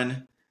shit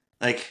on.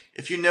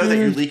 If you know that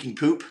you're leaking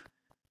poop,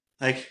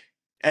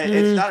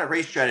 it's not a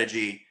race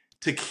strategy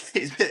to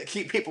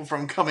keep people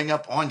from coming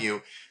up on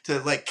you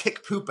to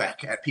kick poop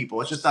back at people.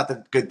 It's just not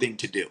the good thing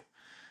to do.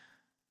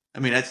 I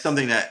mean, that's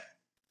something that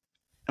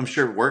I'm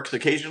sure works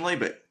occasionally,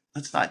 but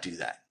let's not do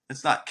that.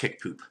 Let's not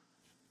kick poop.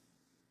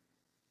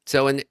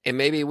 So, and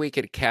maybe we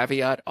could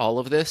caveat all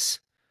of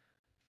this.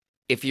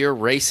 If you're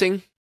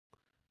racing,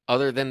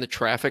 other than the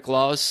traffic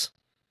laws,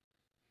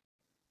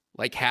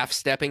 like half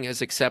stepping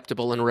is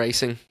acceptable in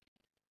racing.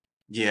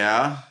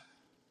 Yeah.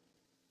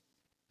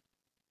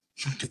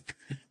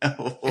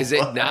 Is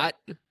it not?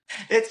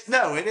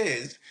 It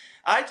is.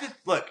 I just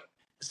look.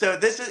 So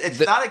it's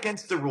The, not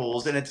against the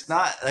rules, and it's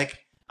not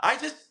like I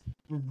just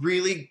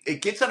really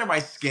it gets under my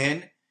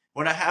skin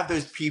when I have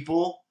those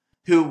people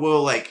who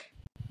will like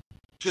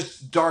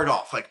just dart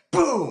off like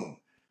boom,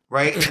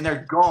 right, and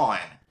they're gone,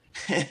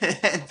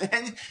 and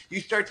then you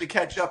start to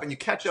catch up, and you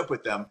catch up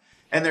with them,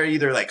 and they're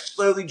either like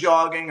slowly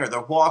jogging or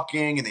they're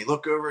walking, and they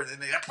look over, and then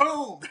they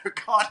boom, they're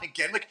gone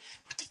again. Like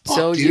what the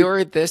so fuck, dude?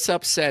 you're this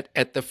upset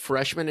at the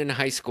freshman in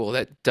high school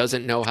that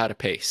doesn't know how to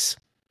pace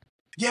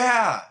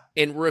Yeah.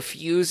 and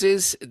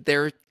refuses,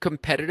 they're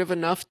competitive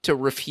enough to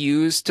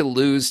refuse to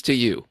lose to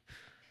you.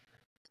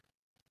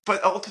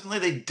 But ultimately,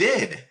 they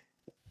did.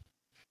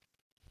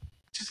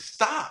 Just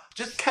stop.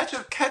 Just catch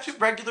a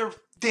regular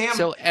damn.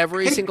 So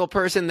every single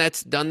person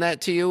that's done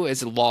that to you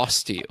is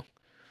lost to you.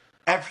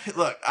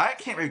 Look, I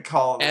can't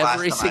recall the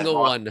Every last time single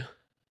one.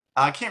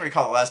 I can't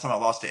recall the last time I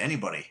lost to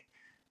anybody.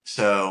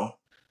 So,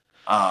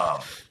 um,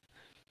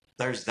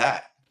 there's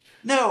that.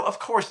 No, of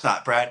course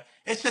not, Brad.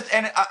 It's just,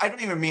 and I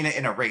don't even mean it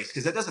in a race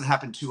because that doesn't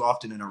happen too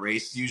often in a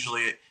race.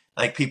 Usually,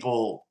 like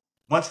people,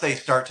 once they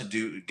start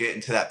to get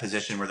into that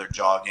position where they're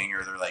jogging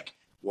or they're like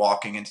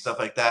walking and stuff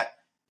like that,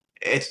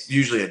 it's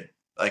usually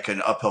like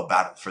an uphill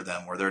battle for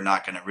them where they're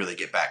not going to really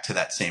get back to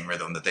that same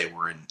rhythm that they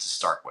were in to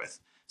start with.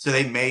 So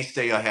they may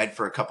stay ahead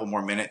for a couple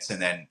more minutes,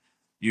 and then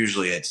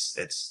usually it's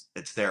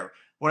there.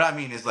 What I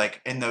mean is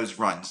like in those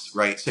runs,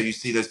 right? So you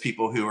see those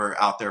people who are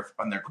out there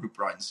on their group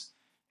runs,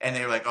 and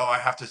they're like, "Oh, I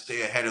have to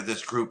stay ahead of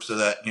this group so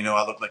that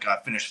I look like I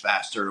finish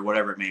faster or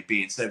whatever it may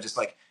be." Instead of just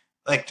like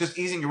just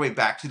easing your way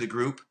back to the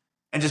group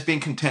and just being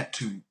content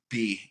to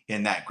be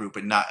in that group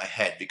and not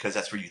ahead because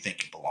that's where you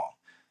think you belong.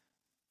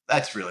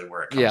 That's really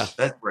where it comes. Yeah.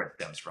 That's where it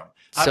stems from.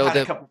 I've So had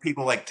a couple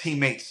people like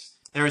teammates.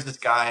 There was this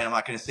guy, and I'm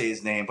not going to say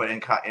his name, but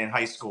in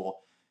high school,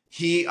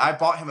 I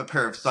bought him a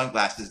pair of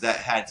sunglasses that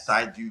had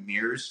side view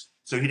mirrors,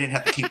 so he didn't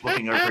have to keep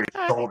looking over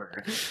his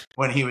shoulder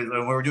when we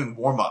were doing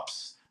warm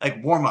ups.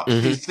 Like warm ups,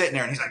 Mhm. he's sitting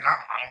there and he's like,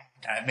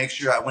 I make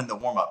sure I win the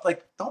warm up.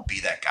 Like, don't be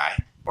that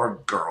guy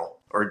or girl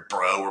or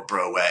bro or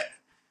broette.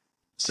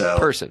 So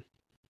person,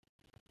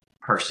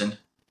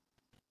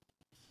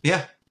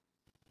 yeah,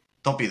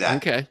 don't be that.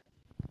 Okay.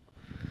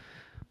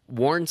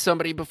 Warn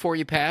somebody before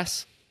you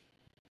pass.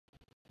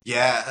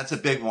 Yeah, that's a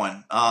big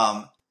one.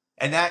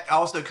 And that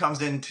also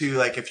comes into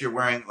like if you're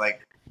wearing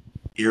like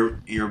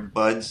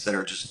earbuds that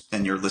are just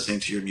and you're listening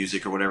to your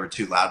music or whatever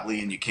too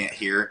loudly and you can't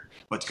hear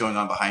what's going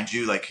on behind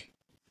you, like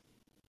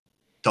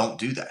don't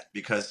do that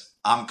because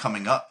I'm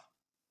coming up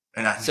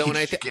and I So, need and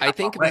you to get I out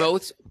think my way.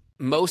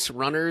 most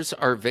runners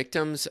are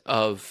victims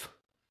of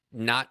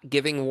not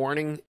giving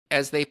warning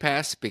as they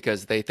pass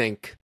because they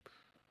think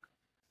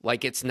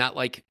like it's not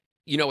like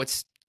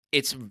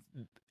it's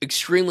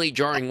extremely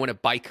jarring when a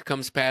bike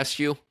comes past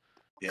you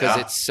because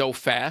Yeah, it's so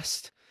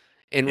fast,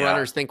 and yeah.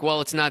 runners think,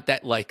 well, it's not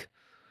that like.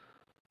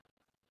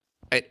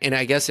 And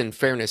I guess in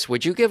fairness,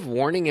 would you give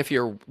warning if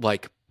you're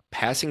like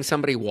passing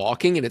somebody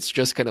walking and it's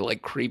just kind of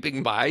like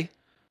creeping by?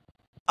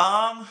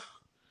 Um,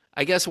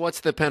 I guess what's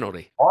the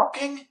penalty?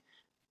 walking.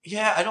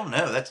 Yeah, I don't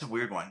know. That's a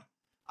weird one.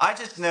 I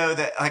just know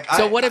that like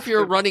So what if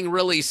you're running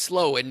really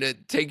slow and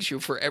it takes you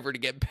forever to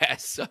get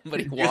past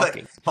somebody you're like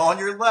walking? on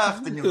your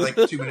left and you're like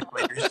 2 minutes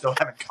later you still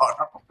haven't caught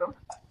up with them.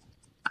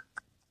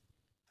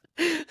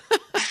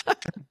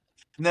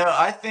 No,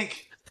 I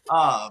think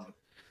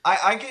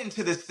I get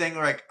into this thing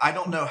where like I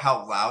don't know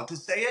how loud to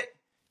say it.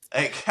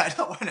 Like I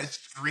don't want to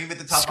scream at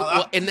the top of my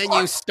Well, and then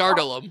you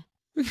startle them.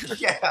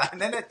 yeah, and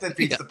then it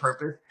defeats Yeah, the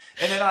purpose.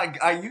 And then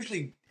I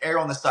usually err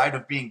on the side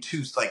of being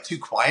too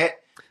quiet.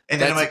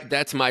 And then I'm like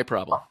that's my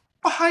problem.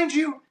 behind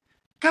you,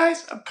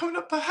 guys, I'm coming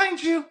up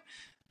behind you.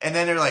 And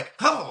then they're like,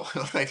 oh,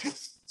 like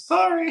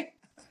sorry,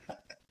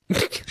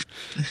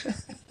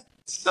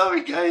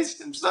 sorry guys,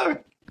 I'm sorry.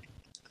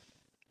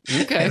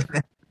 Okay.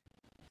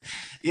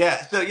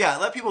 Yeah, so yeah,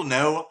 let people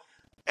know,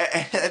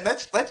 and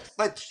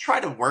let's try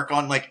to work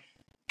on like,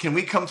 can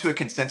we come to a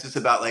consensus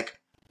about like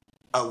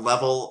a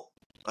level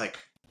like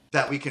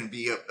that we can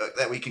be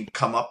that we can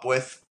come up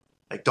with?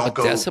 Like, A don't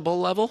go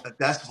decibel level? a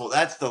decibel.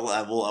 That's the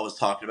level I was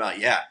talking about.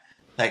 Yeah,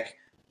 like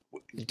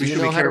Do you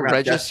we know how carry to around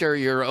register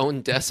your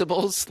own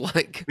decibels?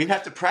 Like we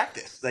have to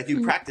practice. Like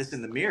you practice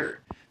in the mirror.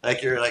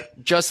 Like you're like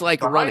just like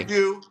behind running.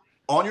 you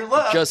on your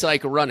left. Just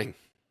like running.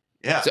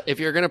 Yeah, So if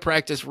you're going to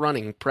practice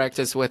running,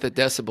 practice with a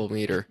decibel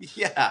meter.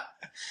 yeah.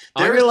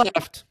 On your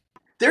left.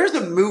 There's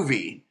a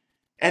movie,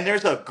 and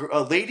there's a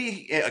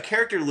lady, a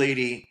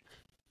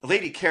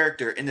lady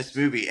character in this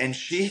movie, and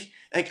she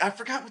like I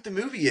forgot what the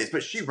movie is,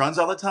 but she runs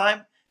all the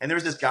time. And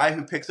there's this guy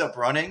who picks up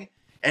running,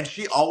 and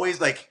she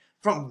always like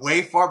from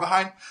way far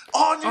behind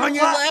on your On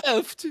your left.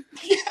 left.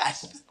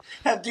 Yes.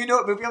 Do you know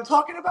what movie I'm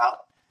talking about?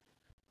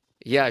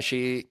 Yeah,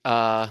 she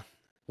was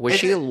And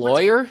she a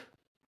lawyer?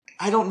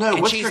 I don't know.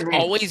 And What's she's her name?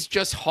 always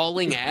just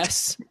hauling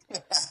ass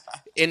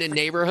in a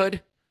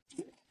neighborhood.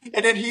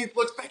 And then he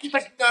looks back. He's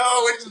like,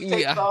 "No!" And he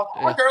just takes off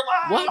on your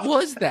left. What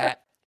was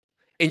that?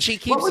 And she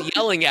keeps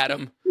yelling at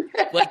him,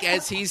 like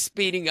as he's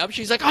speeding up.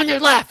 She's like, "On your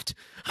left,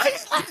 on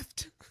your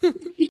left."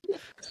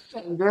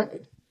 So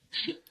good.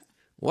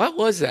 What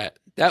was that?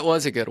 That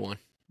was a good one.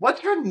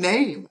 What's her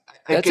name?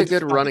 Like That's a it's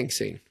good running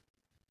scene.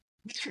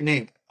 what's her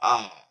name?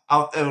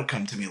 It'll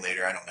come to me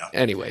later. I don't know.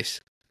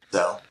 Anyways.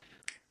 So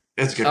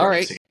it's a good All running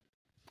right. scene.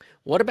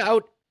 What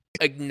about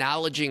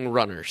acknowledging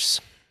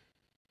runners?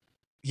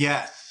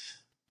 Yes.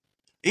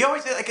 You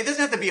always like it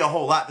doesn't have to be a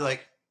whole lot. But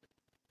like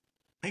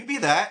it can be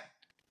that.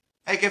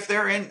 Like if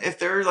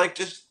they're like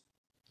just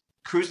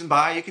cruising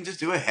by, you can just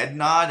do a head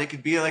nod. It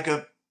could be like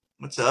a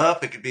what's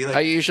up. It could be I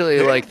like usually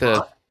hey, like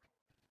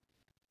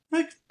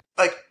like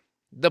like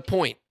the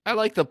point. I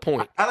like the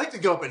point. I like to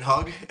go up and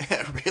hug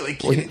and really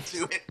get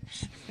into it.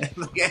 And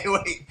like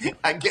anyway,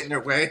 I get in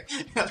their way.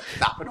 I'm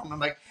stopping them. I'm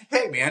like,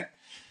 hey man.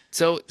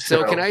 So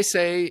can I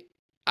say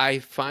I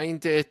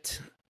find it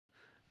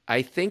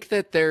I think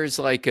that there's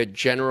like a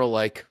general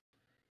like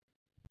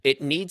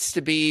it needs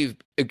to be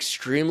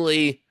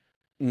extremely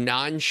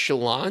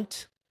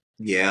nonchalant.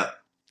 Yeah.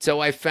 So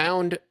I've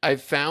found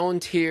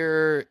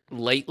here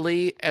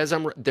lately as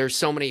there's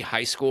so many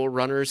high school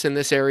runners in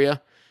this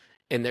area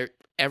and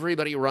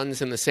everybody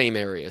runs in the same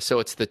area. So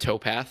it's the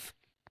towpath.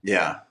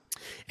 Yeah.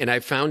 And I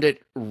found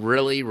it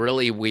really,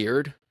 really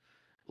weird.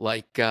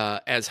 Like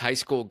as high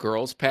school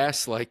girls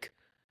pass, like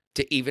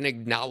to even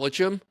acknowledge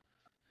them.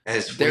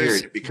 It's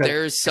weird because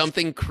there's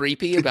something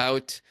creepy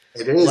about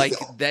it is like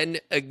then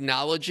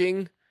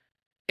acknowledging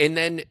and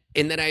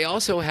then I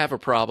also have a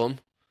problem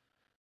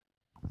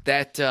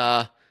that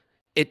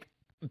it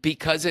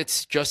because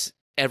it's just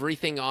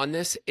everything on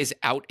this is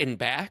out and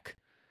back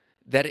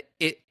that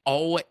it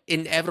all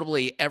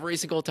inevitably every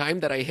single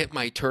time that I hit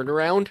my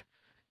turnaround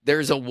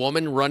there's a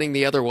woman running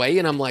the other way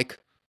and I'm like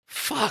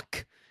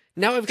fuck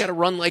now I've got to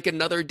run like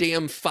another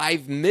damn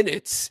 5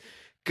 minutes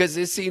because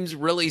it seems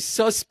really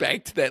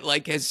suspect that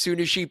like as soon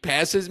as she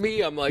passes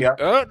me I'm like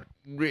oh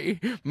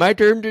my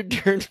time to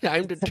turn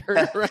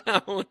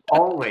around.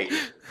 always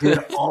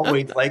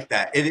always like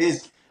that. It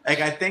is like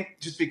I think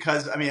just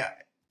because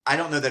I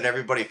don't know that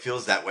everybody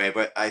feels that way,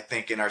 but I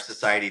think in our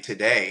society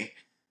today,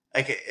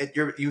 like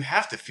you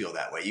have to feel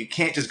that way. You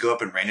can't just go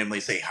up and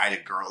randomly say hi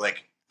to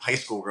like high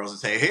school girls and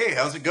say, "Hey,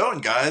 how's it going,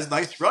 guys?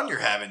 Nice run you're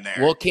having there."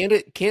 Well,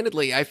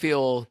 candidly, I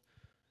feel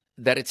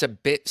that it's a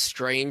bit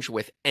strange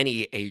with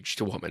any aged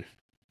woman.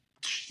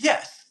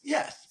 Yes.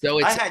 So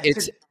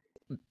it's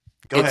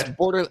go ahead.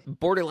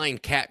 Borderline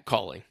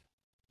catcalling.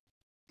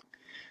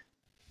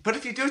 But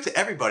if you do it to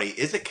everybody,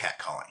 is it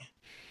catcalling?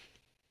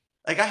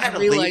 Like I had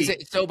realize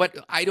it. So, but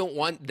I don't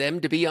want them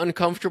to be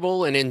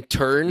uncomfortable, and in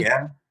turn,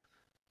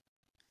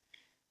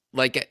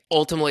 like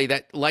ultimately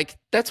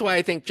that's why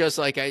I think just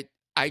like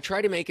I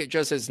try to make it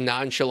just as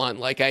nonchalant.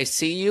 Like I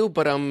see you,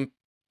 but I'm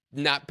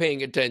not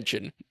paying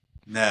attention.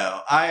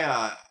 No,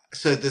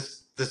 so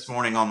this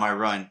morning on my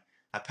run,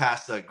 I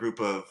passed a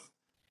group of,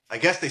 I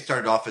guess they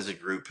started off as a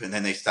group and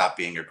then they stopped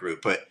being a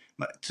group. But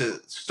to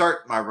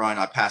start my run,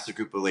 I passed a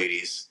group of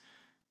ladies.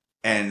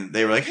 And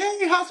they were like,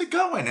 "Hey, how's it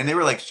going?" And they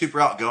were like super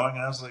outgoing,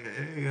 and I was like,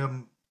 "Hey,"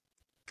 and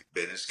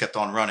just kept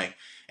on running.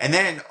 And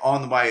then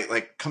on the way,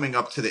 like coming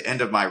up to the end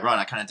of my run,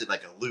 I kind of did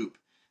like a loop.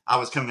 I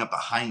was coming up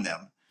behind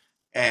them,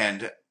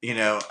 and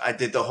I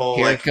did the whole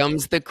Here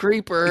comes the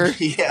creeper.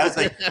 yeah, I was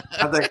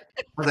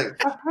like,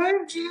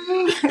 behind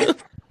you,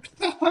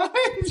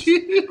 behind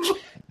you.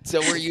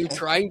 So were you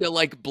trying to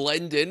like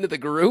blend into the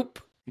group?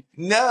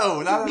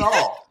 No, not at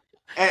all.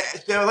 And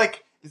so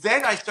like.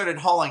 Then I started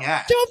hauling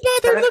ass.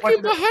 Don't bother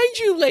looking behind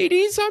you,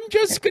 ladies. I'm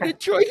just going to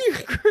join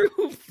your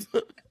group.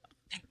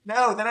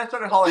 No, then I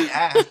started hauling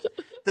ass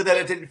so that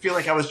it didn't feel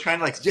like I was trying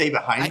to like stay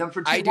behind them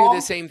for too long.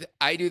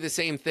 I do the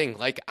same thing.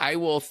 Like I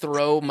will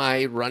throw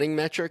my running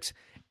metrics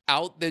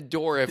out the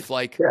door if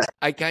like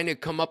I kind of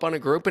come up on a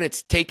group and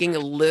it's taking a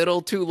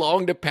little too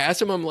long to pass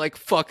them. I'm like,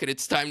 fuck it.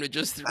 It's time to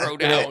just throw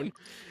down.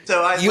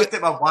 So I looked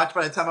at my watch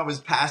by the time I was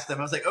past them.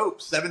 I was like, oh,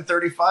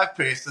 7:35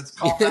 pace. Let's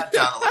calm that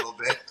down a little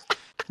bit.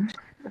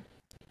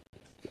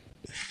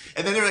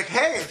 And then they were like,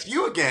 "Hey, it's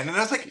you again." And I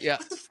was like, "Yeah."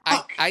 What the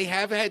fuck? I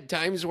have had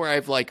times where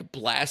I've like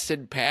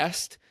blasted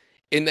past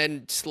and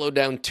then slowed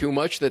down too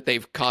much that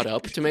they've caught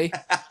up to me,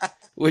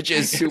 which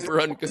is super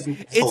uncomfortable.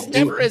 It's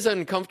never as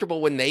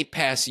uncomfortable when they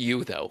pass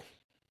you, though.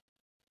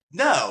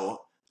 No,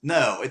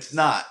 it's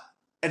not,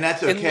 and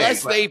that's okay.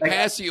 Unless they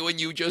pass you and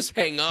you just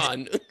hang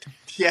on.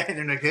 Yeah, and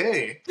they're like,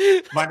 "Hey,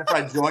 mind if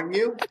I join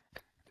you?"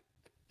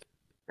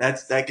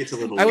 That gets a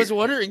little. I was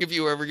wondering if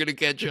you were ever going to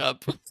catch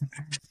up.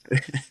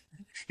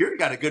 You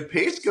got a good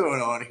pace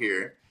going on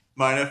here.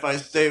 Mind if I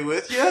stay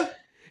with you?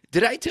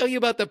 Did I tell you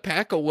about the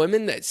pack of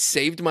women that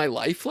saved my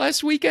life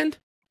last weekend?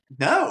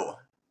 No.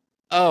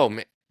 Oh,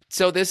 man.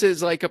 So this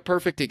is like a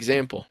perfect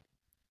example.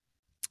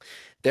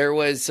 There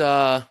was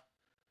a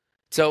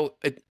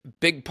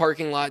big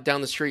parking lot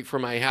down the street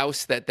from my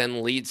house that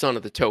then leads onto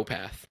the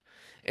towpath.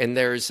 And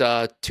there's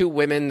 2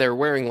 women. They're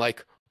wearing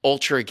like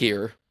ultra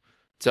gear.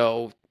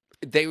 So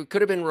they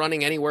could have been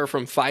running anywhere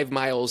from 5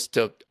 miles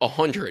to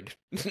 100.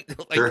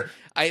 Sure.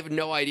 I have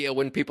no idea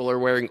when people are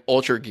wearing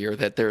ultra gear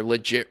that they're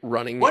legit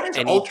running what is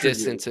any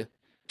distance.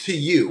 To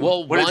you?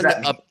 Well, what does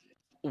that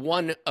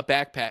mean? A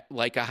backpack,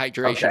 like a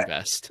hydration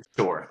vest.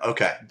 Sure.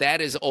 Okay.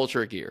 That is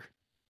ultra gear.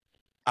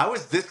 I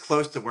was this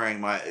close to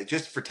wearing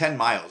just for 10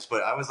 miles,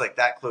 but I was like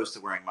that close to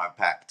wearing my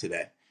pack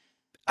today.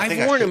 I I've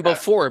think I worn should them have.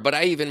 before, but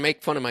I even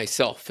make fun of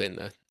myself in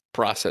the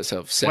process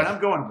of When said I'm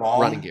going running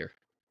long, gear.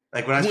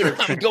 like when I When start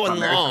I'm training for my going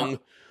marathon, long,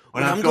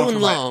 when when I'm I'm going going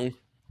for my,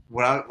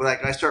 long, when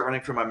I start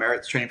running for my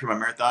training for my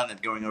marathon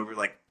and going over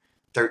like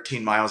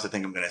 13 miles, I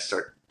think I'm going to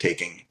start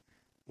taking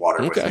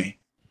water with okay, me.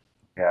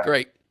 Yeah.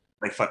 great.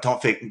 Like fun,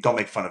 don't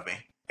make fun of me.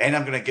 And I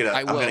I'm gonna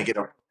will. get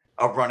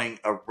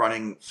a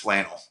running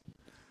flannel.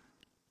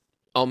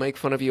 I'll make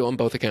fun of you on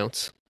both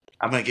accounts.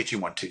 I'm gonna get you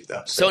one too,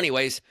 though. So, So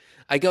anyways,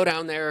 I go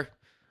down there.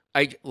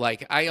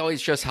 I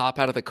always just hop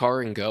out of the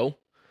car and go.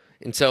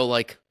 And so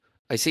like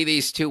I see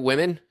these two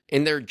women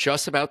and they're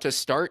just about to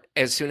start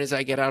as soon as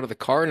I get out of the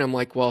car, and I'm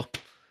like, well,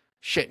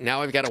 shit,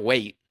 now I've got to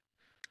wait.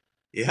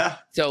 yeah,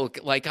 So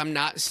like I'm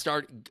not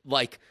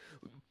like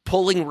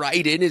pulling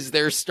right in as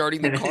they're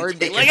starting the and then car and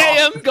be take like, it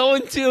I off. am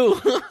going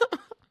to.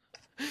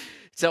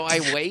 So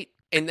I wait,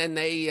 and then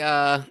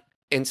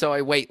and so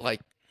I wait like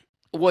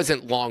it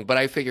wasn't long, but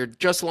I figured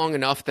just long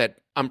enough that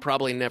I'm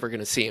probably never going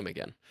to see him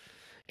again.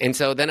 And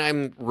so then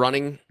I'm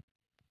running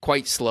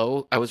quite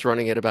slow. I was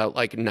running at about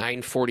like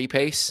 9:40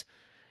 pace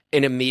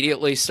and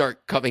immediately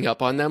start coming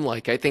up on them.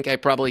 Like I think I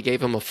probably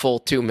gave him a full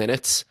 2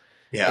 minutes.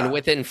 And Yeah,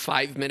 within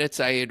 5 minutes,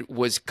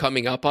 was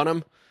coming up on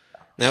him.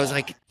 And I was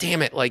like,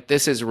 damn it, like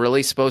this is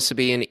really supposed to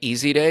be an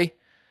easy day.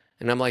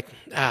 And I'm like,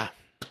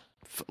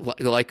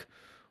 like,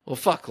 well,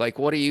 fuck, like,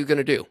 what are you going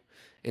to do?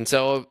 And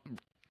so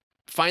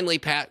finally,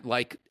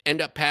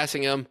 end up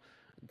passing him,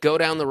 go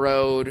down the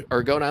road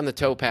or go down the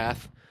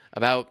towpath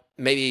about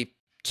maybe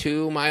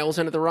 2 miles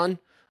into the run.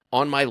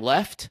 On my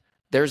left,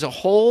 there's a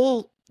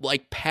whole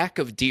like pack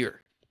of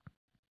deer.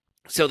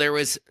 So there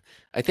was,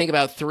 I think,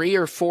 about 3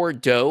 or 4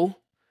 doe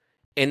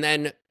and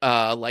then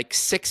like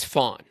 6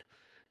 fawn.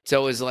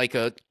 So it was like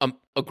a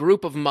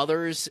group of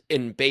mothers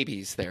and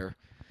babies there.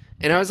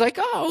 And I was like,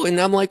 oh, and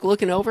I'm like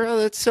looking over, oh,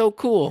 that's so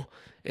cool.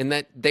 And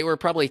that they were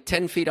probably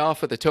 10 feet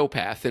off of the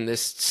towpath in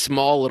this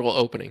small little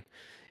opening.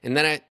 And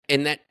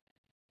then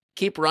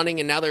keep running,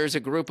 and now there's a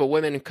group of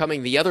women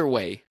coming the other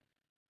way,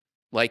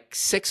 like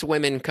 6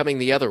 women coming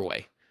the other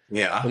way.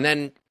 yeah. And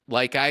then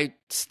like I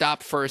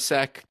stopped for a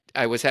sec.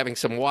 I was having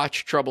some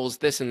watch troubles,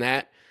 this and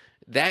that.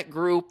 That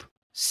group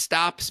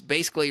stops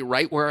basically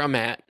right where I'm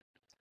at,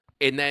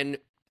 and then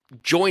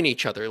join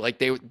each other. Like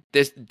the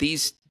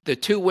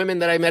 2 women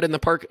that I met in the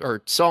park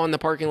or saw in the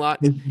parking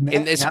lot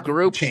in this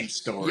group. Change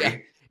story. Yeah.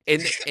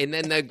 And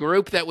then the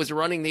group that was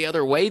running the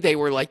other way, they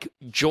were like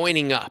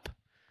joining up.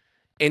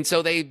 And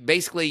so they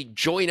basically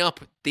join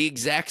up the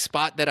exact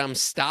spot that I'm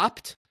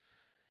stopped.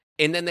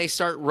 And then they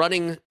start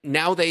running.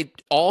 Now they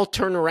all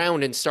turn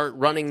around and start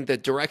running the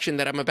direction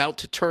that I'm about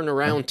to turn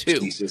around to.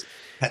 Jesus.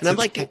 And I'm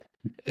like,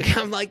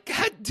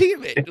 God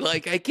damn it.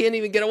 Like, I can't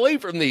even get away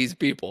from these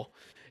people.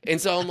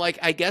 And so I'm like,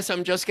 I guess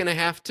I'm just going to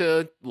have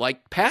to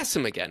like pass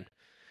him again.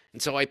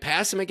 And so I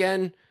pass him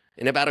again.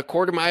 And about a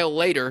quarter mile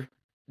later,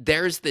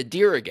 there's the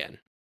deer again.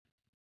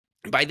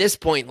 By this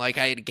point, like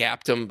I had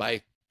gapped him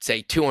by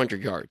say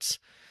 200 yards.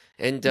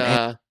 And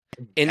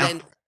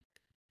then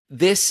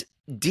this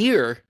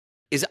deer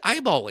is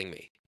eyeballing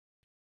me.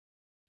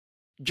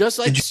 Just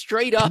like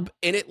straight up,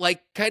 and it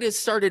like kind of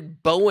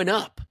started bowing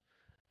up.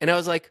 And I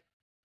was like,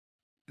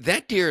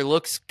 that deer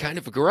looks kind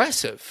of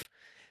aggressive.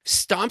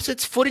 Stomps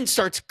its foot and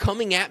starts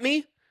coming at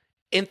me.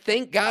 And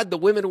thank God the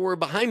women who were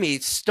behind me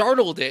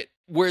startled it,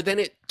 where then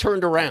it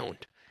turned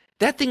around.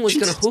 That thing was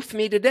going to hoof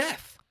me to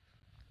death.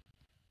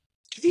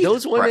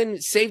 Those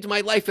women saved my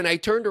life, and I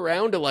turned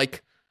around to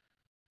like,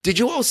 did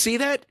you all see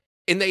that?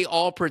 And they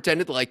all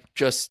pretended like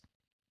just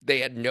they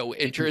had no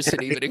interest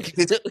in even.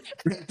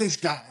 This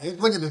guy,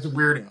 look at this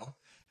weirdo.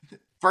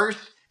 First,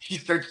 he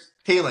starts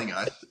tailing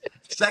us.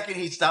 Second,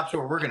 he stops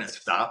where we're going to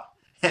stop,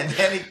 and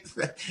then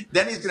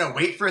he's going to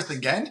wait for us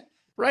again.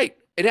 Right,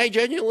 and I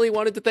genuinely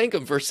wanted to thank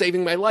him for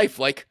saving my life.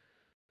 Like,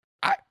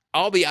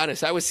 I'll be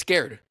honest, I was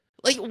scared.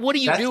 Like, what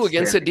do you do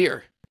against a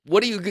deer?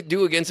 What do you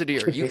do against a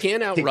deer? You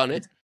can't outrun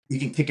it. You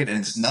can kick it in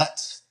its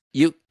nuts.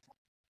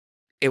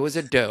 It was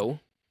a doe.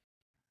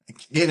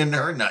 Get in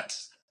her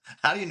nuts.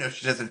 How do you know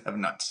she doesn't have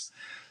nuts?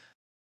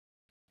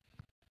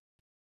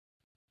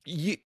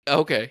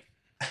 Okay.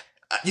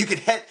 You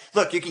could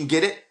you can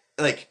get it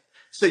like,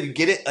 so you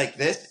get it like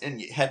this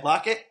and you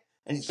headlock it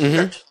and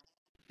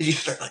you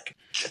start like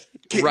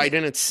right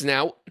in its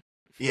snout.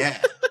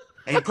 Yeah.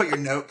 And you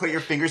put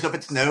your fingers up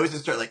its nose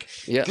and start like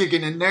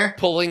digging in there.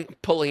 Pulling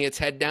its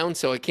head down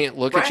so it can't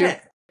look at you.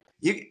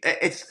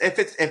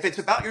 If it's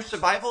about your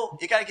survival,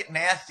 you gotta get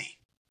nasty.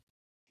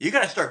 You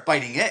gotta start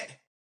biting it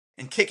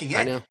and kicking it.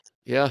 I know.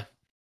 Yeah.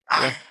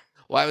 Yeah.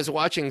 Well, I was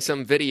watching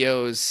some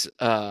videos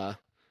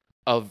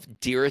of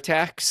deer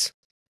attacks.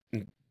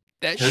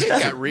 That shit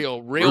got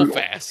real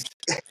fast.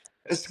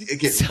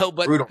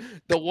 But brutal.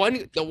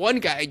 The one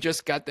guy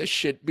just got the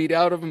shit beat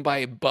out of him by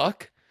a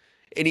buck,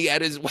 and he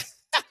had his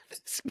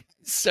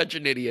such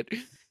an idiot.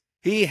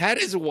 He had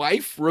his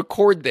wife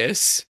record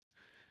this.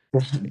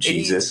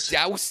 Jesus. And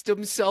he doused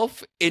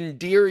himself in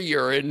deer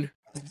urine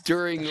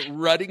during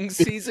running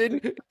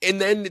season,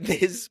 and then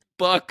his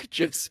buck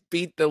just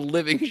beat the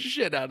living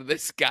shit out of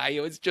this guy.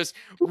 It was just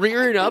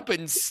rearing up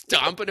and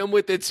stomping him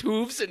with its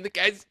hooves, and the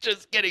guy's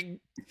just getting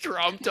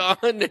tromped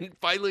on, and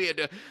finally had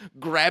to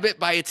grab it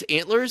by its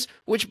antlers,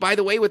 which, by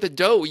the way, with a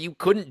doe, you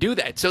couldn't do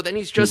that. So then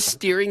he's just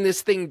steering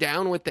this thing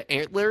down with the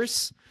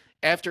antlers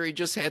after he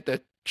just had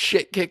the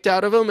shit kicked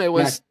out of him. It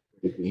was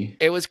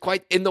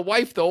quite, and the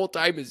wife the whole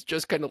time is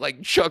just kind of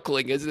like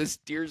chuckling as this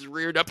deer's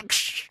reared up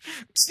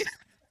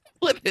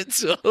with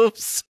its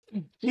hooves.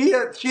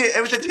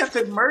 It was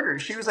attempted murder.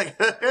 She was like,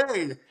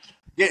 hey,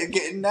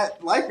 getting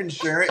that life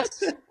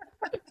insurance.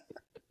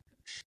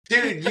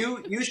 Dude,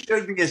 you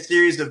showed me a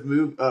series of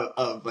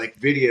like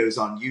videos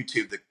on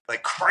YouTube that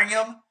like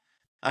Cram.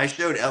 I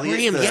showed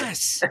Elliot. Cram,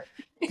 yes.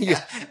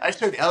 Yeah, I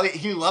showed Elliot.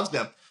 He loves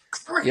them.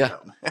 Cram. Yeah.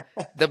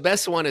 The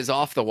best one is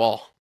Off the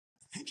Wall.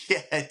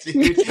 Yeah,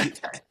 dude.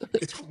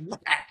 It's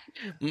whack.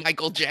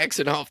 Michael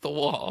Jackson Off the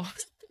Wall.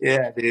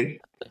 Yeah, dude.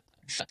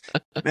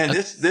 Man,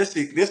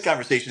 this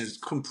conversation is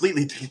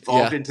completely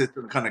evolved into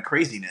some kind of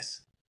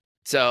craziness.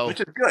 So, which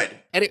is good.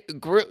 And it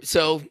grew.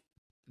 So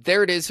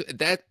there it is.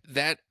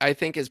 That I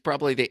think is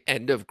probably the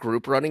end of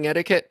group running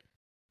etiquette.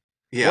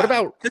 Yeah. What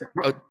about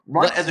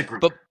run as a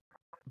group? But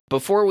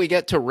before we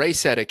get to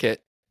race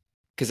etiquette,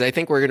 because I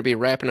think we're going to be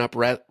wrapping up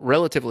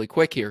relatively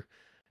quick here.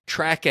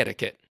 Track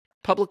etiquette,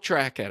 public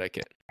track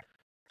etiquette.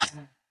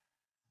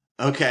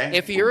 Okay.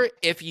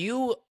 If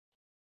you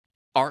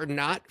are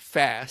not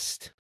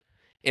fast,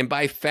 and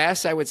by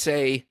fast I would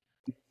say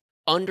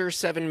under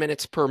 7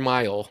 minutes per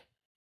mile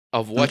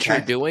of what you're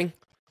doing,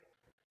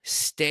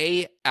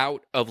 stay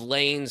out of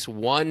lanes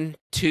 1,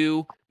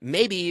 2,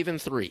 maybe even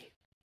 3.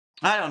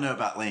 I don't know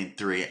about lane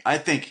 3. I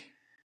think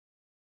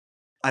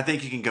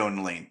you can go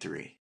into lane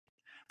 3.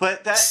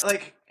 But that,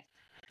 like,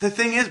 the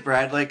thing is,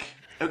 Brad, like,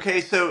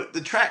 okay, so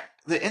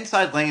the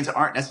inside lanes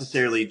aren't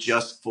necessarily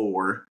just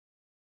for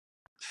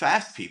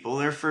fast people.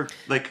 They're for,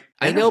 like,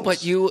 intervals. I know,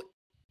 but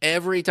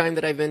every time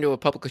that I've been to a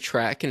public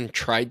track and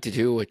tried to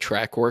do a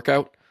track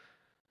workout,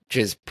 which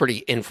is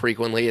pretty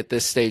infrequently at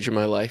this stage of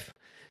my life,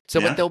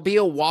 but there'll be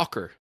a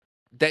walker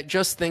that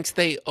just thinks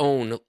they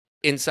own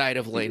inside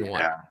of lane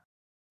 1.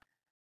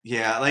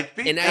 Yeah, like,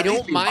 and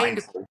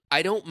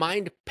I don't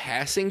mind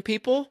passing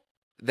people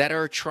that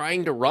are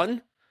trying to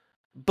run,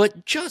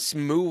 but just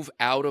move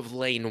out of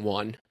lane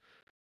 1.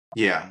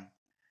 Yeah.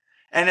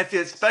 And if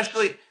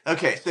especially,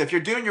 okay, so if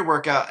you're doing your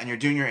workout and you're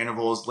doing your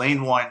intervals,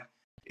 lane 1,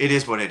 it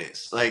is what it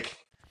is. Like,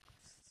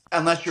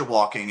 unless you're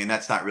walking, and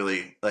that's not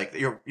really, like,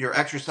 you're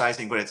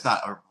exercising, but it's not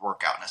a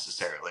workout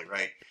necessarily,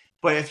 right?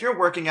 But if you're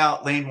working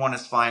out, lane 1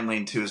 is fine,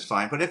 lane 2 is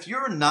fine. But if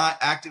you're not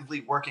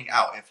actively working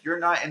out, if you're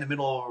not in the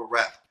middle of a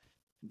rep,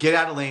 get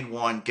out of lane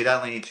 1, get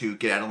out of lane 2,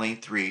 get out of lane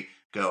 3,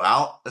 go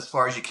out as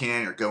far as you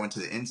can, or go into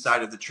the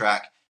inside of the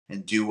track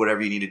and do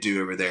whatever you need to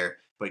do over there.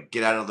 But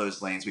get out of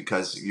those lanes,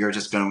 because you're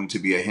just going to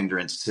be a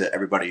hindrance to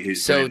everybody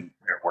who's doing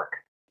their work.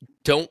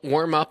 Don't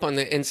warm up on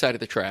the inside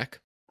of the track.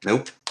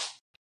 Nope.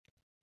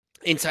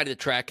 Inside of the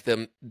track,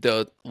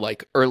 the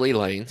like early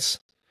lanes.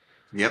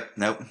 Yep.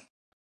 Nope.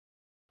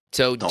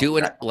 So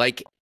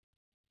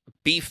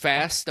be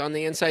fast on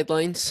the inside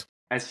lanes.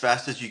 As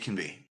fast as you can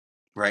be.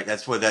 Right.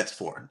 That's what that's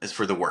for. It's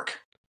for the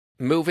work.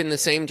 Move in the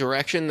same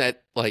direction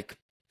that, like,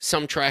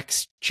 some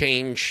tracks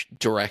change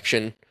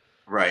direction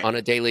on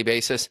a daily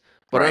basis.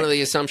 But under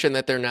the assumption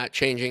that they're not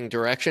changing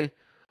direction,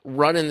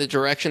 run in the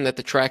direction that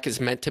the track is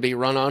meant to be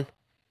run on.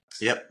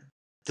 Yep.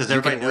 Does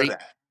everybody know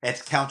that?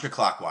 It's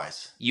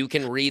counterclockwise. You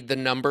can read the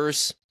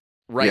numbers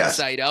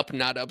side up,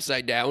 not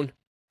upside down.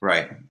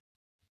 Right.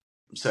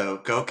 So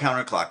go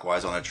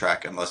counterclockwise on a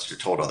track unless you're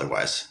told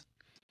otherwise.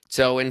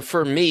 So, and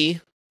for me,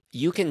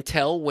 you can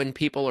tell when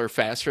people are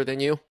faster than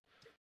you.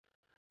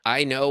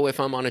 I know if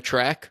I'm on a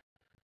track,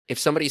 if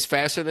somebody's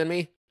faster than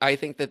me, I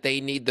think that they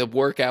need the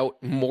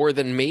workout more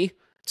than me.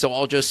 So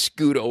I'll just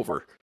scoot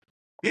over.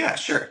 Yeah,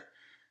 sure.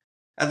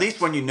 At least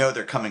when you know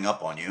they're coming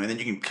up on you, and then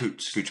you can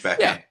scooch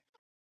back in.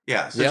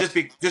 Yeah. So just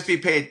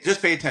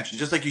pay attention,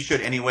 just like you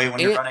should anyway when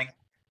you're running.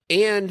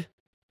 And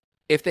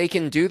if they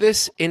can do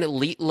this in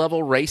elite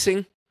level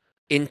racing,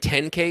 in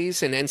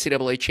 10Ks and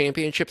NCAA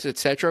championships,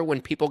 etc.,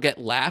 when people get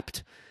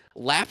lapped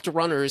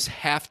runners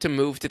have to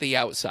move to the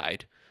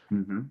outside.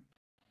 Mm-hmm.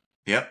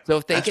 Yep. So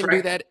if they can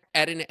do that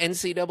at an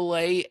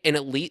NCAA and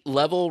elite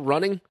level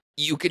running,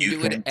 you can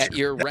do it at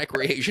your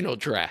recreational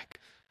track.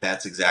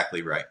 That's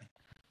exactly right.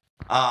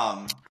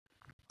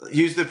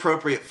 Use the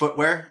appropriate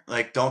footwear.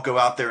 Like, don't go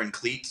out there in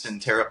cleats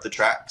and tear up the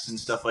tracks and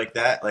stuff like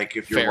that. Like,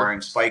 if you're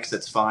wearing spikes,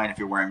 that's fine. If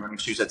you're wearing running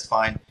shoes, that's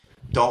fine.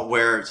 Don't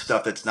wear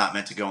stuff that's not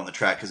meant to go on the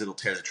track, because it'll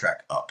tear the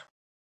track up.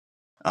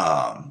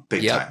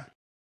 Big time.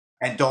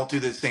 And don't do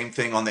the same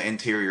thing on the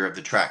interior of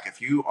the track. If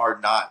you are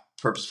not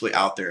purposefully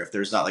out there, if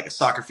there's not like a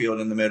soccer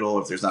field in the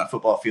middle, if there's not a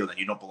football field and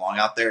you don't belong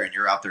out there and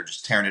you're out there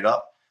just tearing it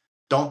up,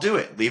 don't do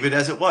it. Leave it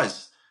as it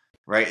was,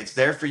 right? It's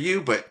there for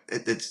you, but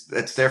it's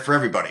there for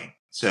everybody.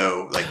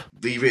 So, like,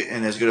 leave it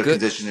in as good a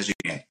condition as you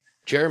can.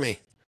 Jeremy,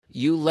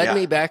 you led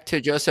me back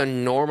to just a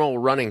normal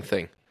running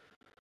thing.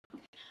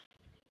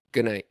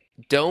 Good night.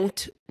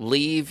 Don't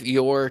leave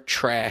your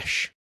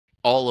trash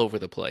all over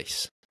the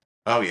place.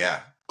 Oh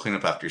yeah, clean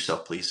up after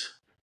yourself, please.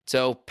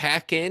 So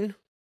pack in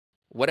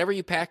whatever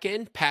you pack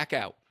in, pack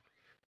out.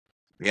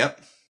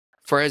 Yep.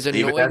 For as Leave it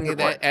as annoying it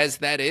was.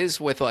 that is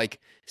with like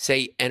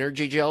say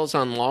energy gels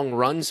on long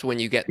runs when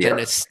you get then a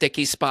Yep.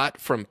 sticky spot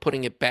from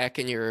putting it back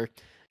in your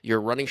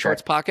running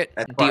shorts That, pocket,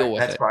 that's deal why. with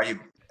That's it. why you.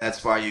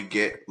 That's why you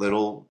get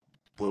little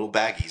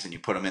baggies and you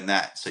put them in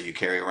that. So you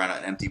carry around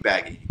an empty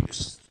baggie. You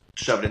just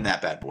shove it in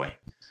that bad boy.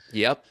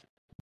 Yep.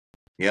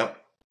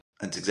 Yep.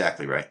 That's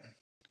exactly right.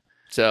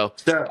 So,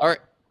 So all right,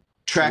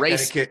 track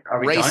race etiquette. Are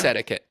we race done?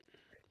 etiquette.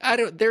 I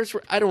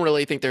don't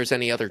really think there's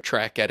any other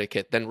track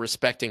etiquette than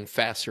respecting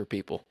faster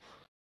people.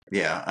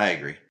 Yeah, I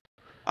agree.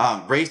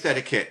 Race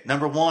etiquette.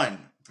 Number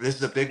one. This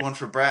is a big one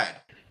for Brad.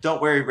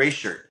 Don't wear a race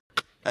shirt.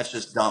 That's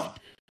just dumb.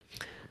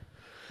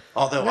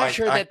 I'm Although not I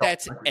sure that don't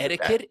that's agree with that.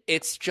 etiquette.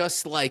 It's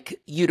just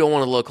like you don't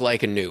want to look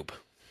like a noob.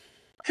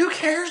 Who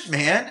cares,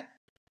 man?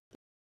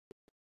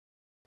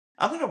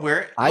 I'm gonna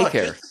wear it. I Look,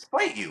 care. just to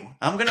spite you,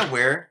 I'm gonna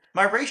wear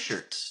my race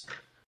shirts.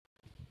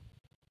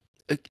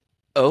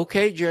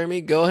 Okay,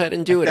 Jeremy, go ahead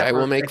and do it. I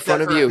will make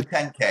fun Except of for the you.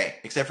 10K.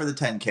 Except for the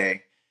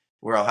 10K,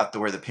 where I'll have to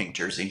wear the pink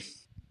jersey.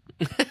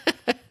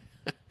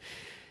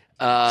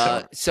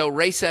 So So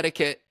race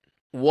etiquette.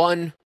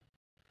 One,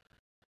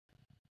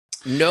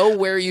 know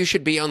where you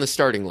should be on the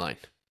starting line.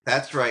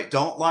 that's right.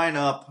 Don't line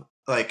up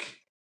like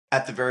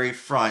at the very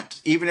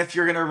front, even if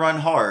you're gonna run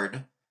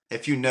hard.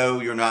 If you know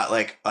you're not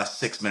like a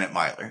 6 minute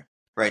miler,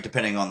 right?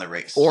 Depending on the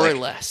race, Or like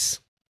less.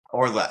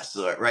 or less,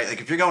 right? Like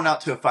if you're going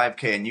out to a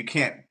 5K and you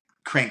can't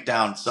crank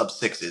down sub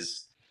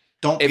sixes,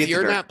 don't be If at the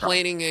you're very not front.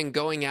 planning on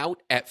going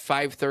out at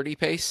 5:30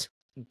 pace,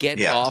 get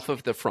Yeah. off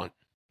of the front.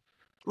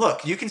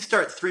 Look, you can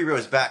start 3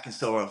 rows back and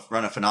still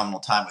run a phenomenal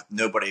time with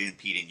nobody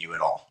impeding you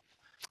at all.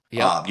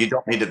 Yep. You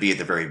don't need to be at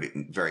the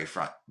very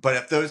front. But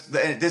if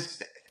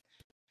this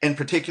in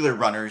particular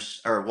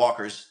runners or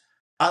walkers,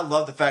 I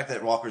love the fact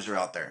that walkers are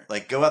out there.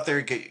 Like go out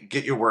there,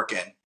 get your work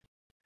in,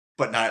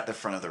 but not at the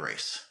front of the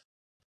race.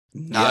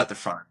 Not at Yep. the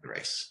front of the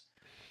race.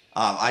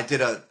 I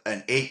did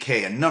an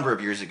 8K a number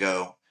of years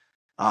ago.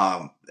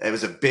 It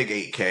was a big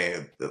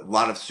 8K, a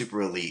lot of super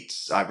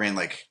elites. I ran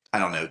like I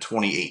don't know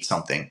 28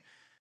 something,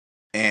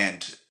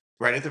 and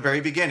right at the very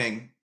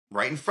beginning,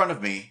 right in front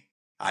of me,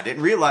 I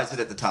didn't realize it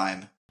at the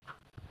time.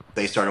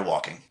 They started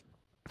walking.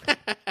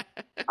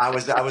 I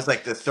was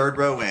like the third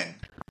row in,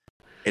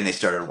 and they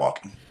started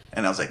walking,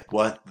 and I was like,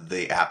 "What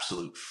the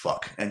absolute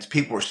fuck?" And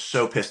people were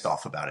so pissed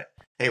off about it.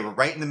 They were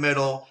right in the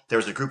middle. There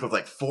was a group of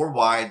like four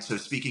wide. So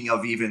speaking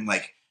of even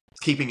like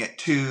keeping it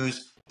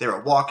twos, they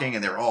were walking,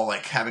 and they were all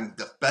like having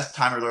the best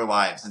time of their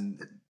lives,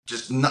 and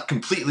just not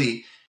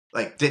completely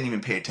like didn't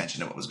even pay attention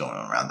to what was going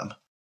on around them.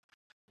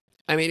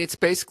 I mean, it's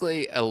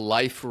basically a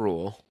life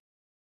rule.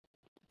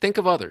 Think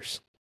of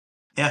others.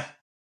 Yeah,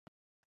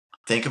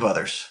 think of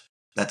others.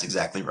 That's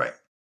exactly right.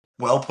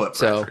 Well put,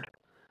 So Bradford.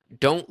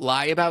 don't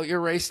lie about your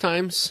race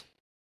times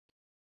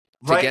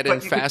to Right, get in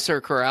but you could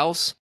faster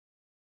corrals.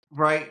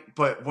 right,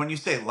 but when you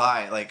say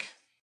lie, like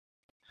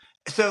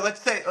so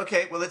let's say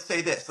okay, well let's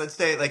say this. Let's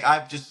say like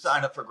I've just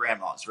signed up for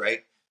grandmas,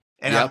 right?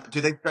 And I'm Yep.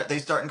 do they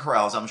start in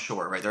corrals, I'm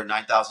sure, right? There are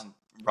 9,000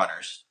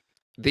 runners.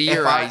 The If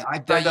year I I I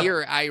the signed up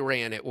year I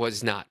ran it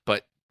was not,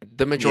 but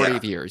the majority yeah.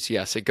 of years,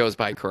 yes, it goes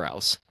by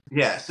corrals.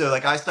 Yeah, so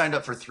like I signed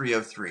up for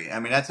 303. I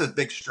mean, that's a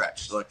big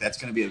stretch. So like that's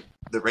going to be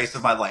the race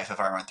of my life if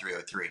I run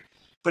 303.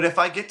 But if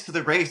I get to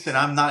the race and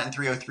I'm not in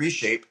 303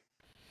 shape,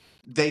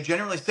 they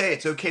generally say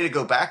it's okay to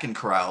go back in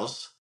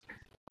corrals.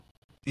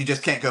 You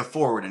just can't go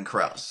forward in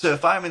corrals. So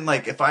if I'm in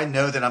like if I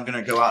know that I'm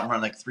going to go out and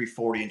run like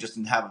 340 and just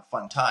have a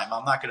fun time,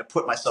 I'm not going to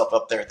put myself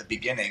up there at the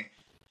beginning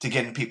to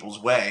get in people's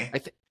way.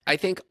 I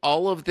think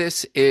all of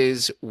this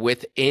is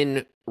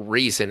within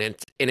reason, and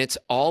it's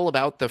all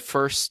about the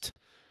first.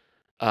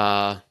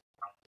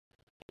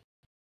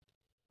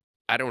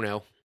 I don't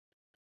know.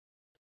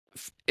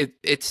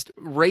 It's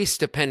race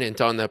dependent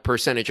on the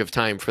percentage of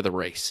time for the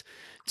race.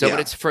 So, but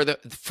Yeah. it's for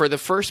the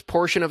first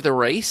portion of the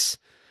race.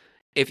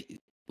 If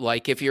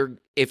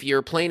if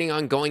you're planning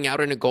on going out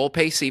in a goal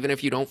pace, even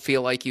if you don't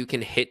feel like you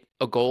can hit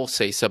a goal,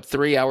 say sub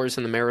 3 hours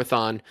in the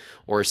marathon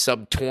or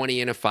sub 20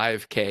 in a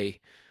 5K,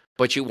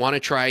 but you want to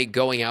try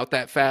going out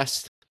that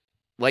fast,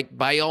 like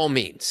by all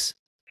means,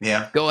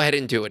 Yeah. go ahead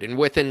and do it, and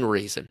within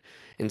reason.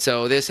 And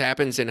so this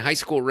happens in high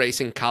school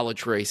racing,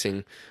 college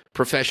racing,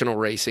 professional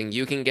racing.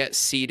 You can get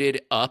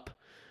seated up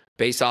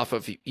based off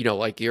of,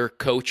 like your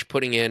coach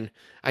putting in,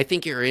 I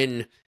think you're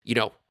in,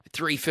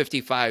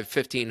 355,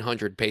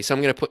 1500 pace.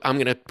 I'm going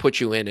to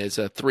put you in as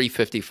a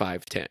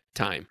 355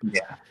 time.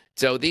 Yeah.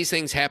 So these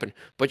things happen,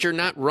 but you're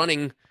not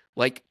running,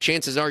 like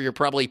chances are you're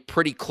probably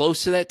pretty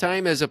close to that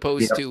time as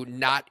opposed Yep. to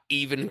not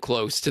even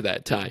close to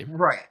that time.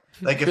 Right.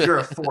 Like if you're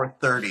a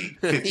 430,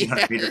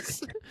 1500 meter,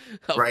 Yes.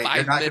 A right?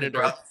 You're not going to go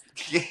 5-minute. up.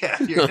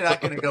 Yeah, you're not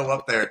going to go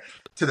up there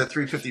to the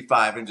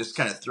 355 and just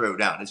kind of throw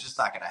down. It's just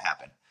not going to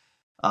happen.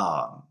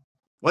 Um,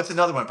 what's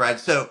another one, Brad?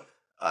 So,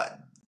 uh,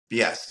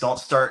 yes, don't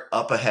start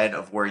up ahead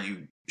of where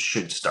you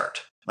should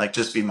start. Like,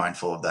 just be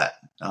mindful of that.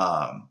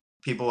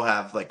 People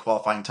have like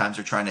qualifying times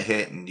they're trying to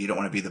hit, and you don't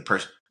want to be the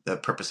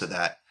purpose of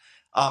that.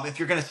 If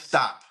you're going to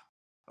stop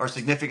or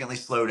significantly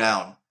slow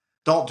down,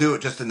 don't do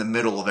it just in the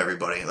middle of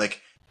everybody.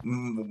 Like,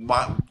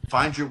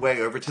 find your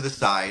way over to the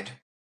side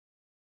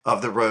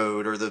of the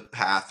road or the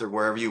path or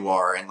wherever you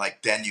are, and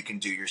like then you can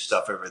do your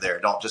stuff over there.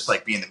 Don't just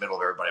like be in the middle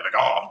of everybody, like,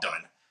 oh, I'm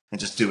done, and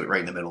just do it right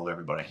in the middle of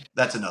everybody.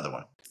 That's another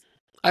one.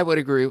 I would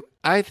agree.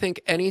 I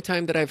think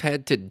anytime that I've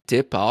had to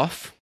dip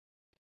off,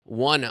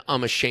 one,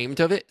 I'm ashamed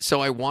of it,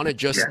 so I want to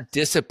just Yeah,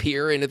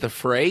 disappear into the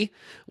fray,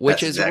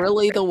 which that's is exactly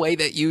really right. the way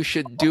that you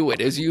should do it.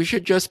 Is you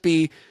should just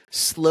be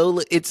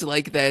slowly. It's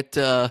like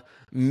that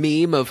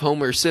meme of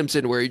Homer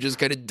Simpson where he just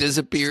kind of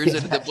disappears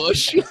into the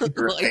bush. Like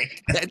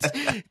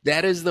Right.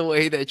 that is the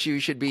way that you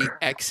should be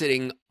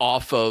exiting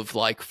off of,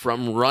 like,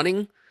 from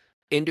running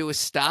into a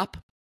stop,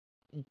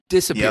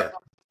 disappear. Yep.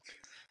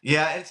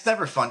 Yeah, it's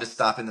never fun to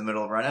stop in the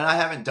middle of a run, and I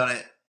haven't done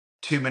it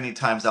too many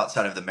times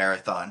outside of the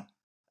marathon.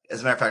 As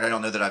a matter of fact, I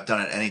don't know that I've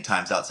done it any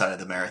times outside of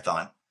the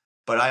marathon.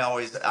 But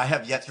I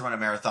have yet to run a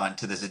marathon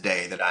to this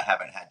day that I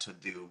haven't had to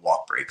do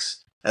walk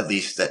breaks, at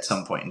least at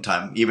some point in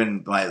time.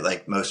 Even my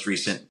like most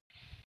recent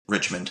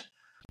Richmond,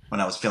 when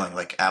I was feeling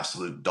like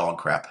absolute dog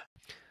crap.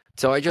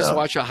 So I just So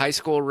watched a high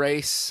school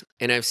race,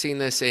 and I've seen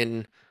this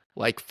in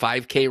like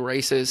 5K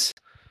races.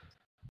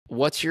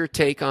 What's your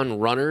take on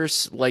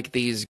runners like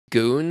these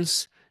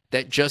goons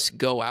that just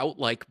go out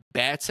like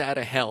bats out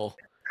of hell,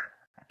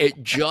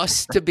 it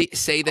just to be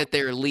say that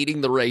they're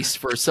leading the race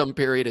for some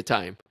period of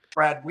time?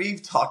 Brad,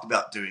 we've talked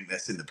about doing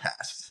this in the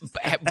past.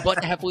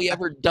 But have we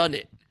ever done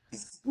it?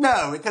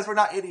 No, because we're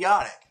not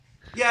idiotic.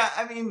 Yeah,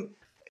 I mean,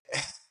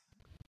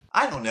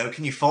 I don't know.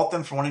 Can you fault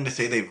them for wanting to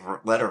say they've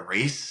led a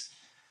race?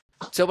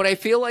 So, but I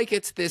feel like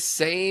it's this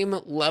same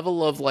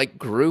level of like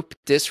group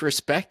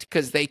disrespect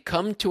because they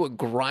come to a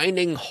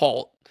grinding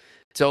halt.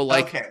 So,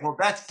 like, Okay, well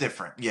that's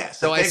different. Yes,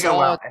 so if they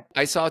go out,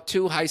 I saw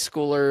two high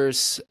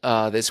schoolers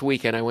this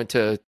weekend. I went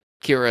to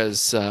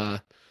Kira's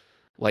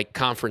like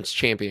conference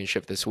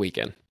championship this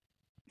weekend,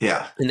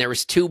 yeah, and there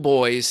was two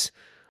boys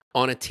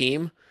on a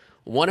team.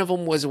 One of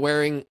them was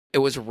wearing, it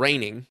was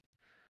raining,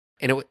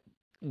 and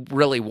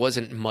really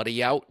wasn't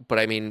muddy out, but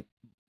I mean,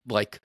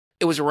 like,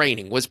 it was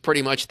raining was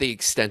pretty much the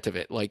extent of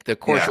it. Like the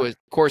yeah.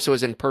 course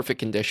was in perfect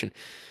condition.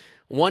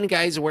 One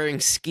guy's wearing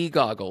ski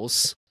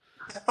goggles,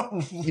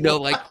 like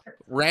What?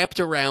 wrapped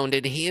around,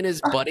 and he and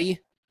his buddy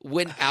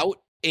went out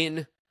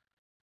in,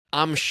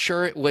 I'm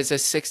sure it was a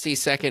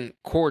 60-second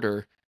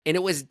quarter, and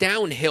it was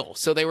downhill.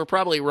 So they were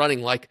probably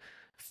running like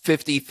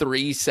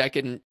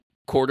 53-second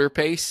quarter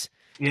pace.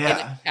 And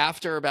Yeah.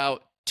 after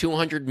about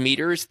 200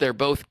 meters, they're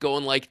both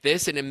going like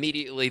this, and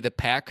immediately the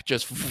pack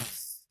just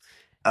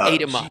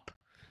ate Oh, him up.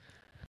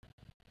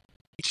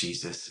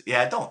 Jesus.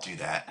 Yeah, don't do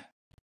that.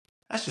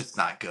 That's just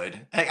not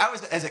good. Like,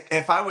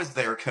 if I was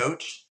their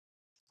coach,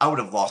 I would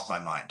have lost my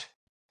mind.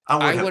 I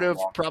would I have would have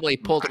lost. probably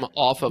pulled him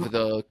off of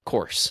the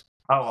course.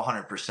 Oh,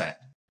 100%.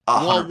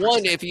 A Well, hundred one,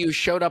 percent. if you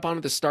showed up onto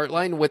the start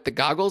line with the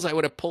goggles, I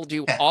would have pulled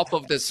you off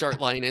of the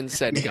start line and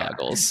said Yeah,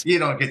 goggles. you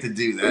don't get to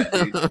do that,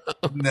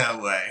 dude. No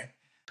way.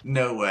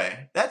 No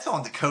way. That's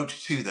on the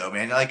coach too, though,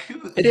 man. Like It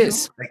who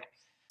is. like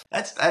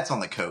that's on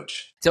the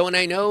coach. So, and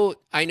I know,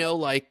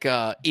 like,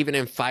 even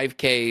in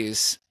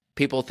 5Ks,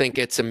 people think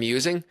it's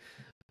amusing.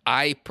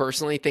 I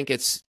personally think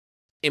it's,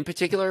 in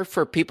particular,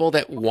 for people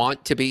that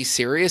want to be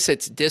serious,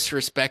 it's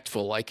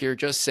disrespectful. Like, you're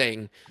just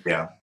saying,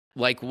 Yeah.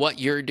 like, what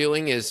you're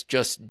doing is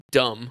just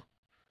dumb.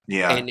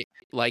 Yeah. And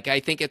like, I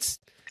think it's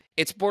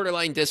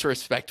borderline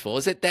disrespectful.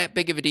 Is it that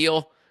big of a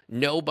deal?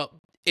 No, but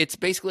it's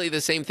basically the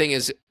same thing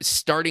as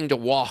starting to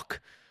walk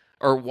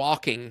or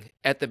walking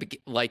at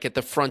at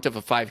the front of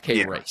a 5K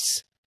Yeah.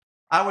 race.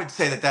 I would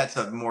say that that's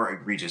a more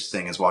egregious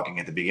thing as walking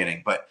at the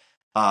beginning, but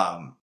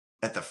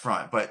at the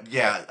front. But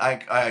yeah,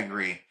 I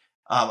agree.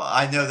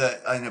 I know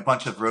that in a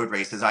bunch of road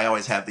races, I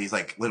always have these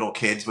like little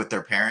kids with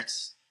their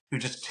parents who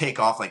just take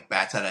off like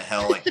bats out of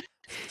hell, like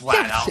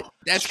flat Yeah, out.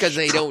 that's because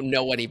they don't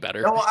know any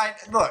better. No,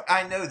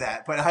 I know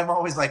that, but I'm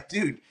always like,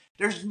 dude,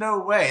 there's no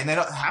way. And they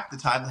don't half the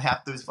time.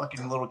 Half those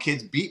fucking little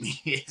kids beat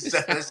me. So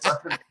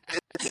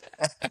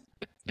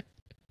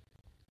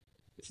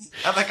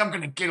I'm like, I'm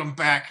gonna get them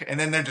back, and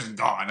then they're just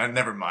gone.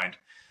 Never mind.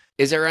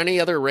 Is there any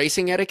other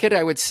racing etiquette?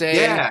 I would say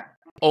Yeah.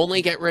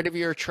 only get rid of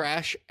your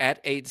trash at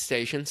aid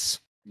stations.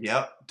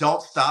 Yep.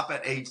 Don't stop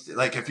at age.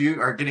 Like if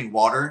you are getting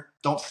water,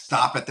 don't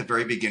stop at the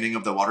very beginning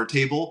of the water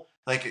table.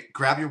 Like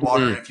grab your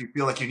water, and Mm, if you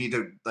feel like you need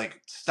to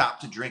like stop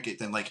to drink it,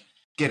 then like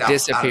get out of the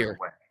disappear.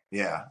 way.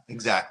 Yeah,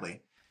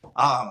 exactly.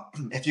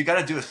 If you got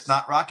to do a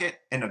snot rocket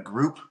in a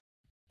group,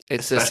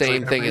 It's the especially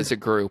same thing as a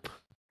group.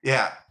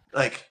 yeah,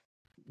 like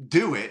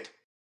do it,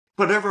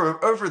 but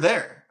over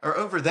there or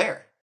over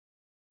there,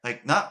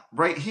 like not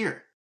right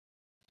here.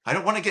 I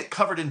don't want to get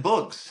covered in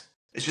bugs.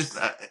 It's just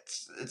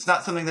it's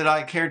not something that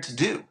I care to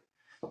do.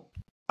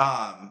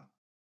 Um,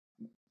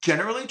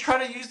 Generally,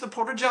 try to use the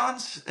porta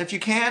johns if you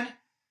can.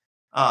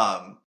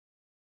 Um,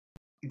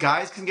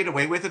 Guys can get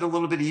away with it a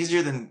little bit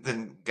easier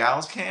than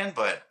gals can,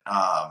 but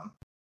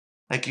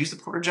like use the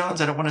porta johns.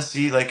 I don't want to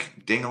see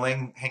like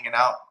dingling hanging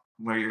out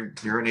where you're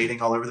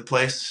urinating all over the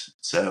place.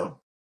 So,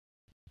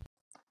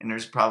 and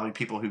there's probably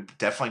people who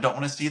definitely don't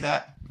want to see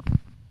that.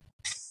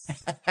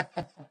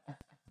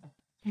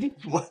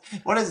 What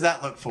does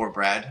that look for,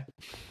 Brad?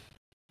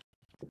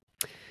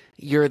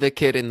 You're the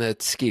kid in the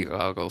ski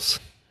goggles.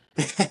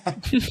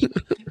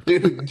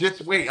 Dude,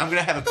 just wait. I'm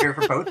going to have a pair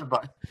for both of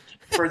us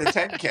for the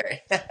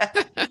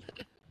 10K.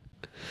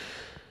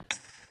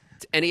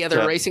 Any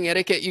other racing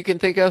etiquette you can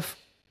think of?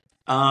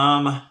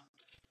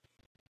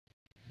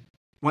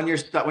 When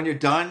you're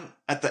done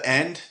at the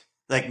end,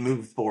 like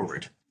move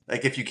forward.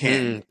 Like if you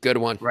can. Good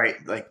one. Right.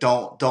 Like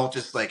don't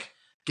just like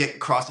get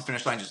across the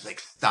finish line, just like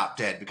stop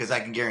dead, because I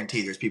can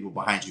guarantee there's people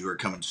behind you who are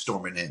coming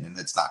storming in, and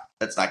that's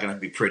not going to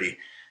be pretty.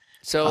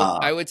 So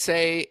I would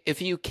say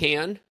if you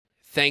can,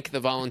 thank the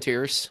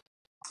volunteers.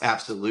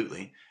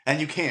 Absolutely.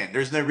 And you can.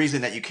 There's no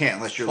reason that you can't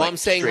unless you're I'm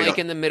saying like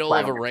in the middle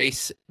of a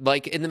race,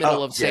 like in the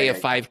middle of say a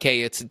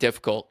 5K, it's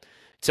difficult.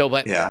 So,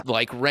 but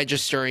like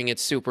registering,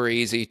 it's super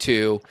easy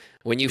too.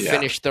 When you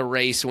finish the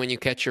race, when you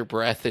catch your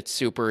breath, it's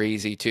super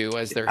easy too.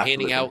 As they're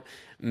handing out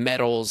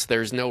medals,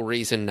 there's no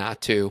reason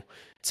not to.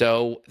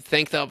 So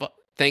thank the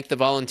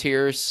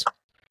volunteers.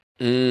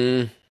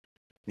 Yeah,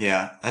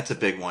 that's a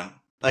big one.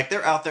 Like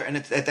they're out there, and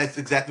that's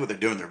exactly what they're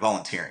doing. They're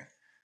volunteering.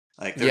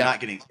 Like they're not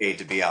getting paid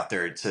to be out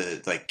there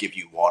to like give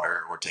you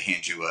water or to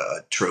hand you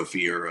a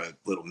trophy or a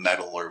little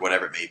medal or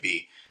whatever it may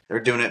be. They're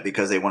doing it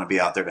because they want to be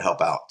out there to help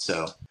out.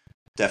 So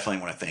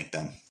definitely want to thank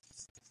them.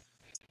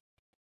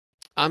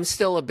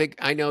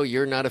 I know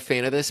you're not a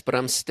fan of this, but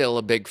I'm still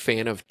a big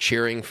fan of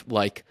cheering,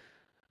 like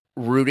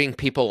rooting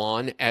people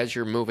on as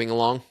you're moving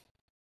along.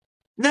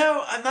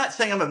 No, I'm not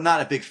saying I'm not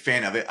a big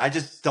fan of it. I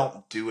just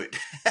don't do it.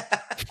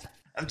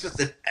 I'm just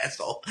an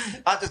asshole.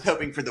 I'm just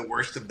hoping for the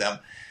worst of them.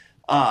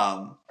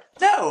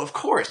 No, of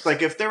course.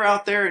 Like if they're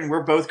out there and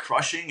we're both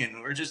crushing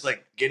and we're just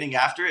like getting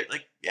after it,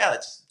 like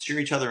let's cheer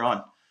each other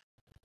on.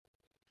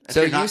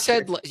 So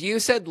you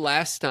said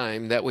last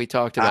time that we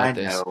talked about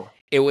this,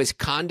 it was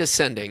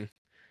condescending.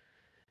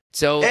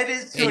 So it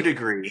is to a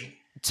degree.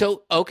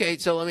 So okay,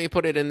 so let me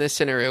put it in this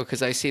scenario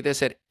because I see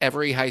this at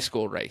every high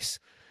school race.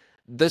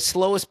 The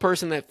slowest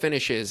person that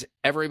finishes,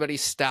 everybody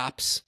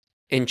stops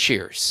and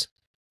cheers.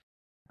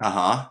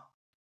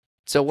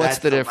 So what's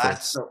the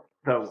difference?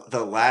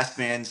 The last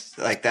man's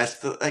like that's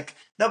the like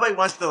nobody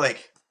wants to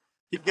like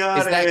you got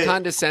Is that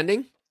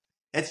condescending?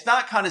 It's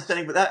not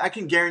condescending, but I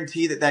can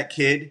guarantee that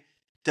kid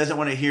doesn't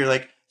want to hear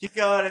like you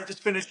got it,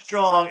 just finish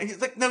strong. And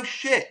he's like, no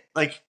shit,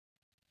 like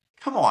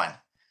come on,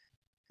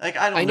 like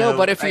I know,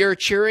 but if you're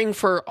cheering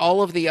for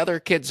all of the other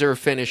kids are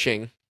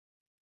finishing,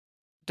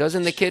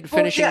 doesn't the kid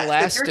finishing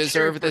last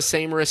deserve the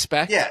same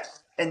respect?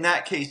 Yes, in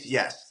that case,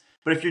 yes.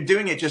 But if you're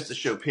doing it just to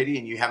show pity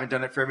and you haven't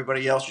done it for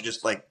everybody else, you're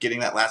just like getting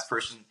that last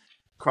person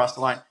across the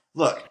line.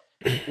 Look,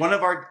 one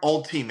of our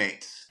old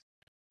teammates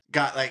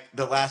got like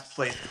the last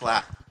place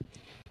clap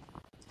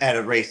at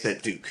a race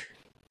at Duke.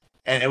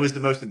 And it was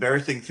the most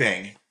embarrassing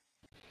thing.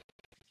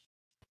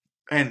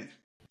 And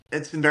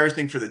it's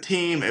embarrassing for the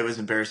team. It was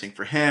embarrassing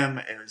for him.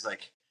 It was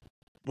like,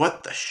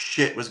 what the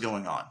shit was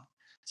going on?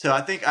 So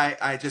I think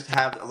I just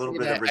have a little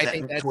bit of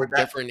resentment toward that.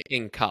 Different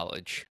in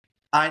college.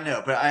 I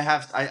know, but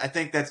I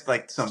think that's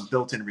like some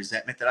built-in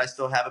resentment that I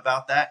still have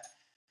about that.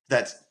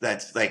 That's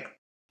like.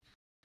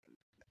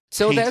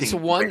 So that's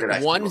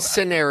one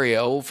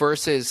scenario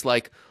versus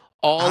like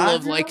all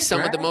of like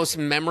some of the most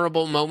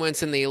memorable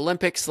moments in the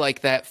Olympics,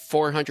 like that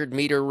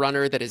 400-meter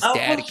runner that his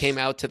dad came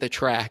out to the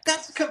track.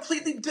 That's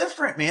completely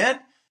different, man.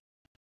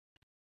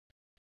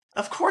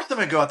 Of course I'm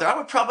going to go out there. I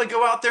would probably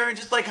go out there and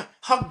just like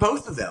hug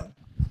both of them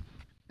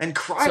and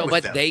cry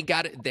with them. But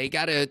they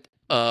got a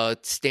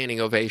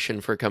standing ovation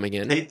for coming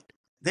in.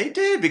 They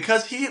did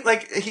because he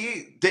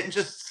didn't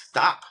just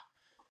stop.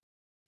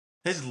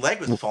 His leg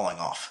was falling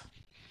off.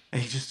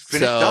 And he just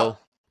finished up.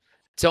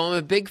 So I'm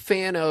a big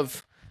fan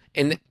of,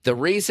 and the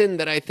reason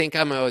that I think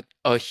I'm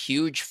a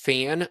huge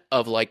fan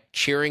of like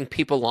cheering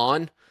people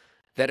on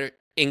that are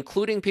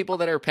including people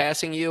that are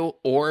passing you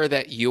or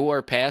that you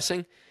are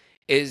passing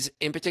is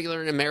in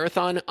particular in a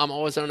marathon, I'm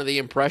always under the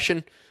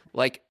impression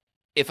like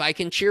if I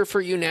can cheer for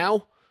you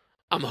now,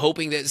 I'm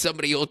hoping that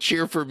somebody will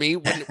cheer for me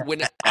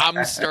when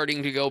I'm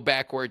starting to go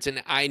backwards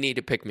and I need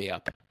to pick me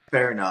up.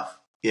 Fair enough.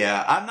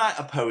 Yeah, I'm not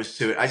opposed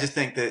to it. I just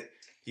think that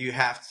you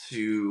have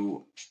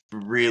to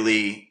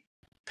really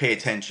pay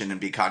attention and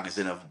be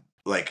cognizant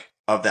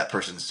of that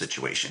person's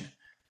situation,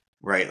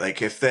 right?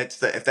 Like if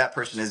that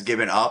person has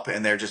given up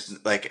and they're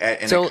just like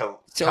college.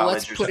 So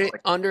let's put it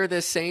under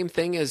the same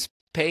thing as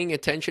paying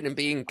attention and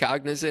being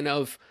cognizant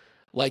of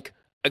like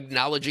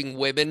acknowledging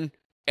women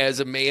as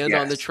a man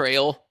on the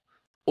trail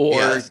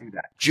or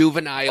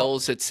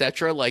juveniles,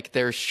 etc. Like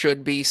there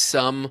should be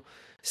some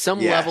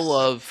level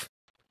of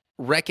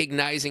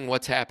recognizing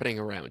what's happening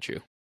around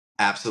you.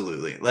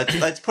 Absolutely.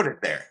 Let's put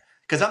it there.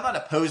 Because I'm not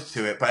opposed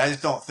to it, but I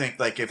just don't think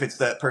like if it's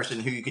that person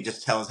who you could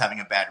just tell is having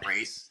a bad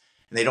race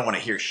and they don't want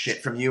to hear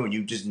shit from you and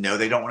you just know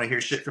they don't want to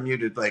hear shit from you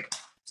to like,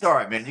 it's all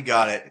right, man, you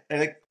got it.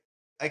 And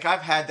like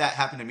I've had that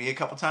happen to me a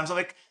couple times. I'm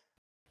like,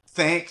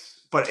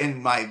 thanks, but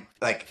in my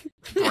like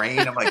brain,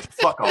 I'm like,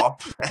 fuck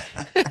off.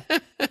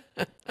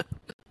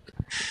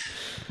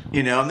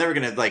 You know, I'm never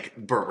gonna like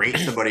berate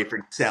somebody for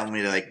telling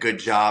me to like good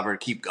job or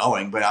keep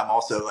going, but I'm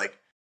also like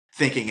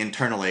thinking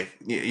internally,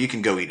 you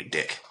can go eat a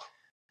dick.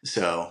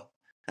 So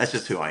that's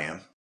just who I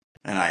am,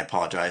 and I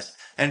apologize.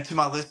 And to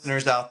my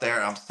listeners out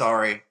there, I'm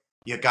sorry.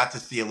 You got to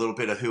see a little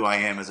bit of who I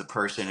am as a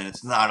person, and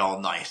it's not all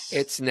nice.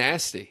 It's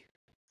nasty.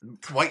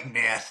 Quite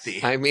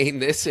nasty. I mean,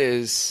 this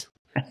is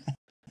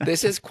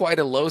quite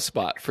a low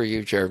spot for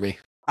you, Jeremy.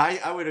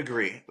 I would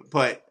agree,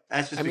 but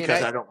that's just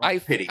because I don't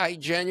want pity. I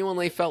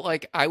genuinely felt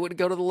like I would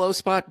go to the low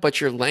spot, but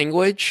your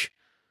language,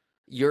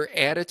 your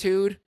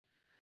attitude,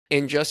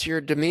 and just your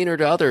demeanor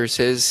to others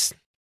it's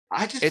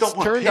don't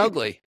want turned pity.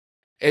 ugly.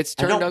 It's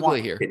turned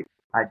ugly here. Pity.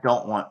 I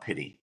don't want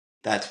pity.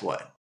 That's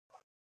what.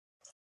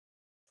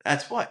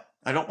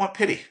 I don't want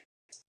pity.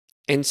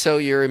 And so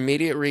your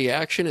immediate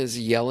reaction is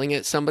yelling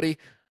at somebody,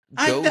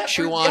 go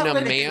chew on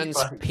a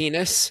man's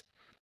penis.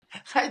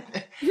 I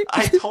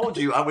told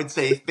you I would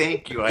say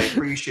thank you. I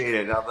appreciate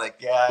it. I'm like,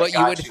 yeah. But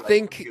you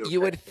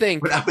would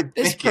think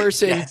this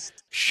person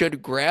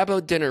should grab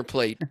a dinner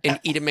plate and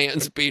eat a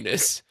man's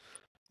penis.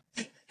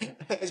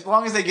 As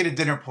long as they get a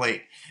dinner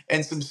plate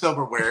and some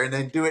silverware, and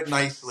then do it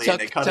nicely, and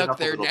they cut it up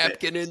their a little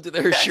napkin bit. into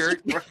their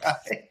shirt.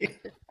 Right.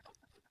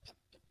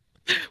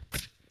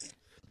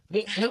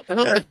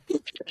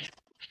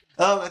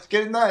 Oh, that's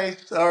getting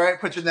nice. All right,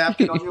 put your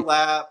napkin on your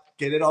lap.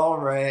 Get it all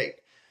right.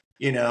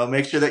 You know,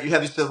 make sure that you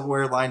have your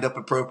silverware lined up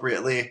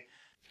appropriately.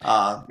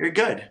 You're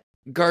good.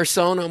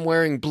 Garçon, I'm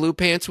wearing blue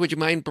pants. Would you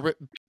mind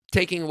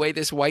taking away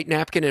this white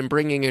napkin and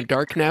bringing a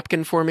dark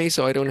napkin for me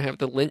so I don't have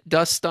the lint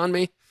dust on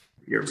me?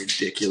 You're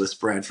ridiculous,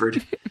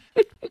 Bradford.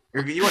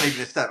 You want to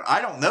even step?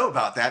 I don't know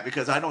about that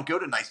because I don't go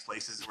to nice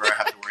places where I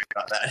have to worry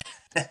about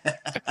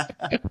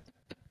that.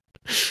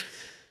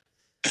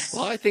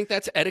 Well, I think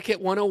that's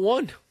Etiquette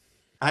 101.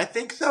 I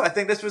think so. I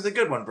think this was a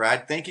good one,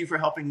 Brad. Thank you for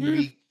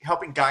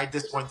helping guide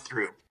this one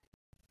through.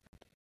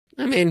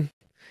 I mean,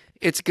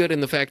 it's good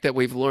in the fact that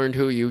we've learned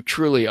who you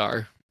truly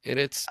are, and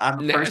it's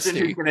I'm a person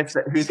nasty.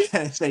 who's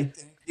gonna say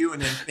thank you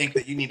and then think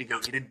that you need to go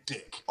eat a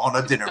dick on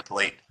a dinner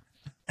plate.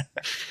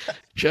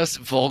 Just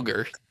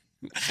vulgar,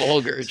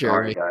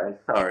 Jeremy.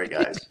 Sorry,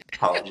 guys.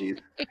 Apologies.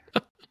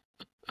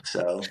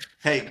 So,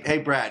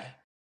 hey, Brad.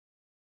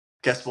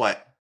 Guess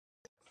what?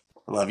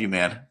 I love you,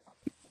 man.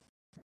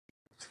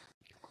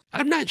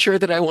 I'm not sure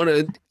that I want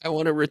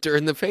to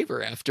return the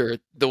favor after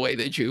the way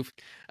that you've.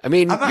 I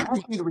mean, I'm not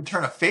asking you to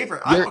return a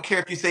favor. I don't care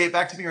if you say it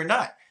back to me or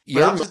not.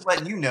 But I'm just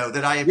letting you know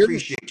that I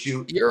appreciate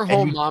you.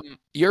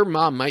 Your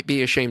mom might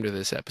be ashamed of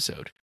this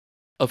episode,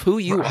 of who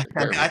you are.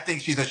 I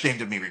think she's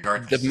ashamed of me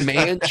regardless. The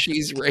man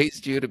she's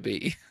raised you to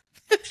be.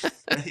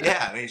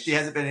 Yeah, I mean, she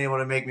hasn't been able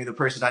to make me the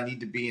person I need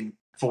to be in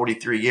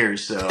 43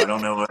 years. So I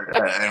don't know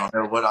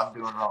what I'm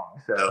doing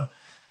wrong. So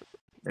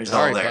there's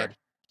all there. Bud.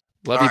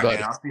 Love you, bud.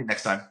 Man, I'll see you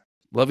next time.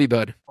 Love you,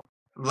 bud.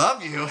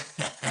 Love you.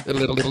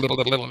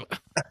 little.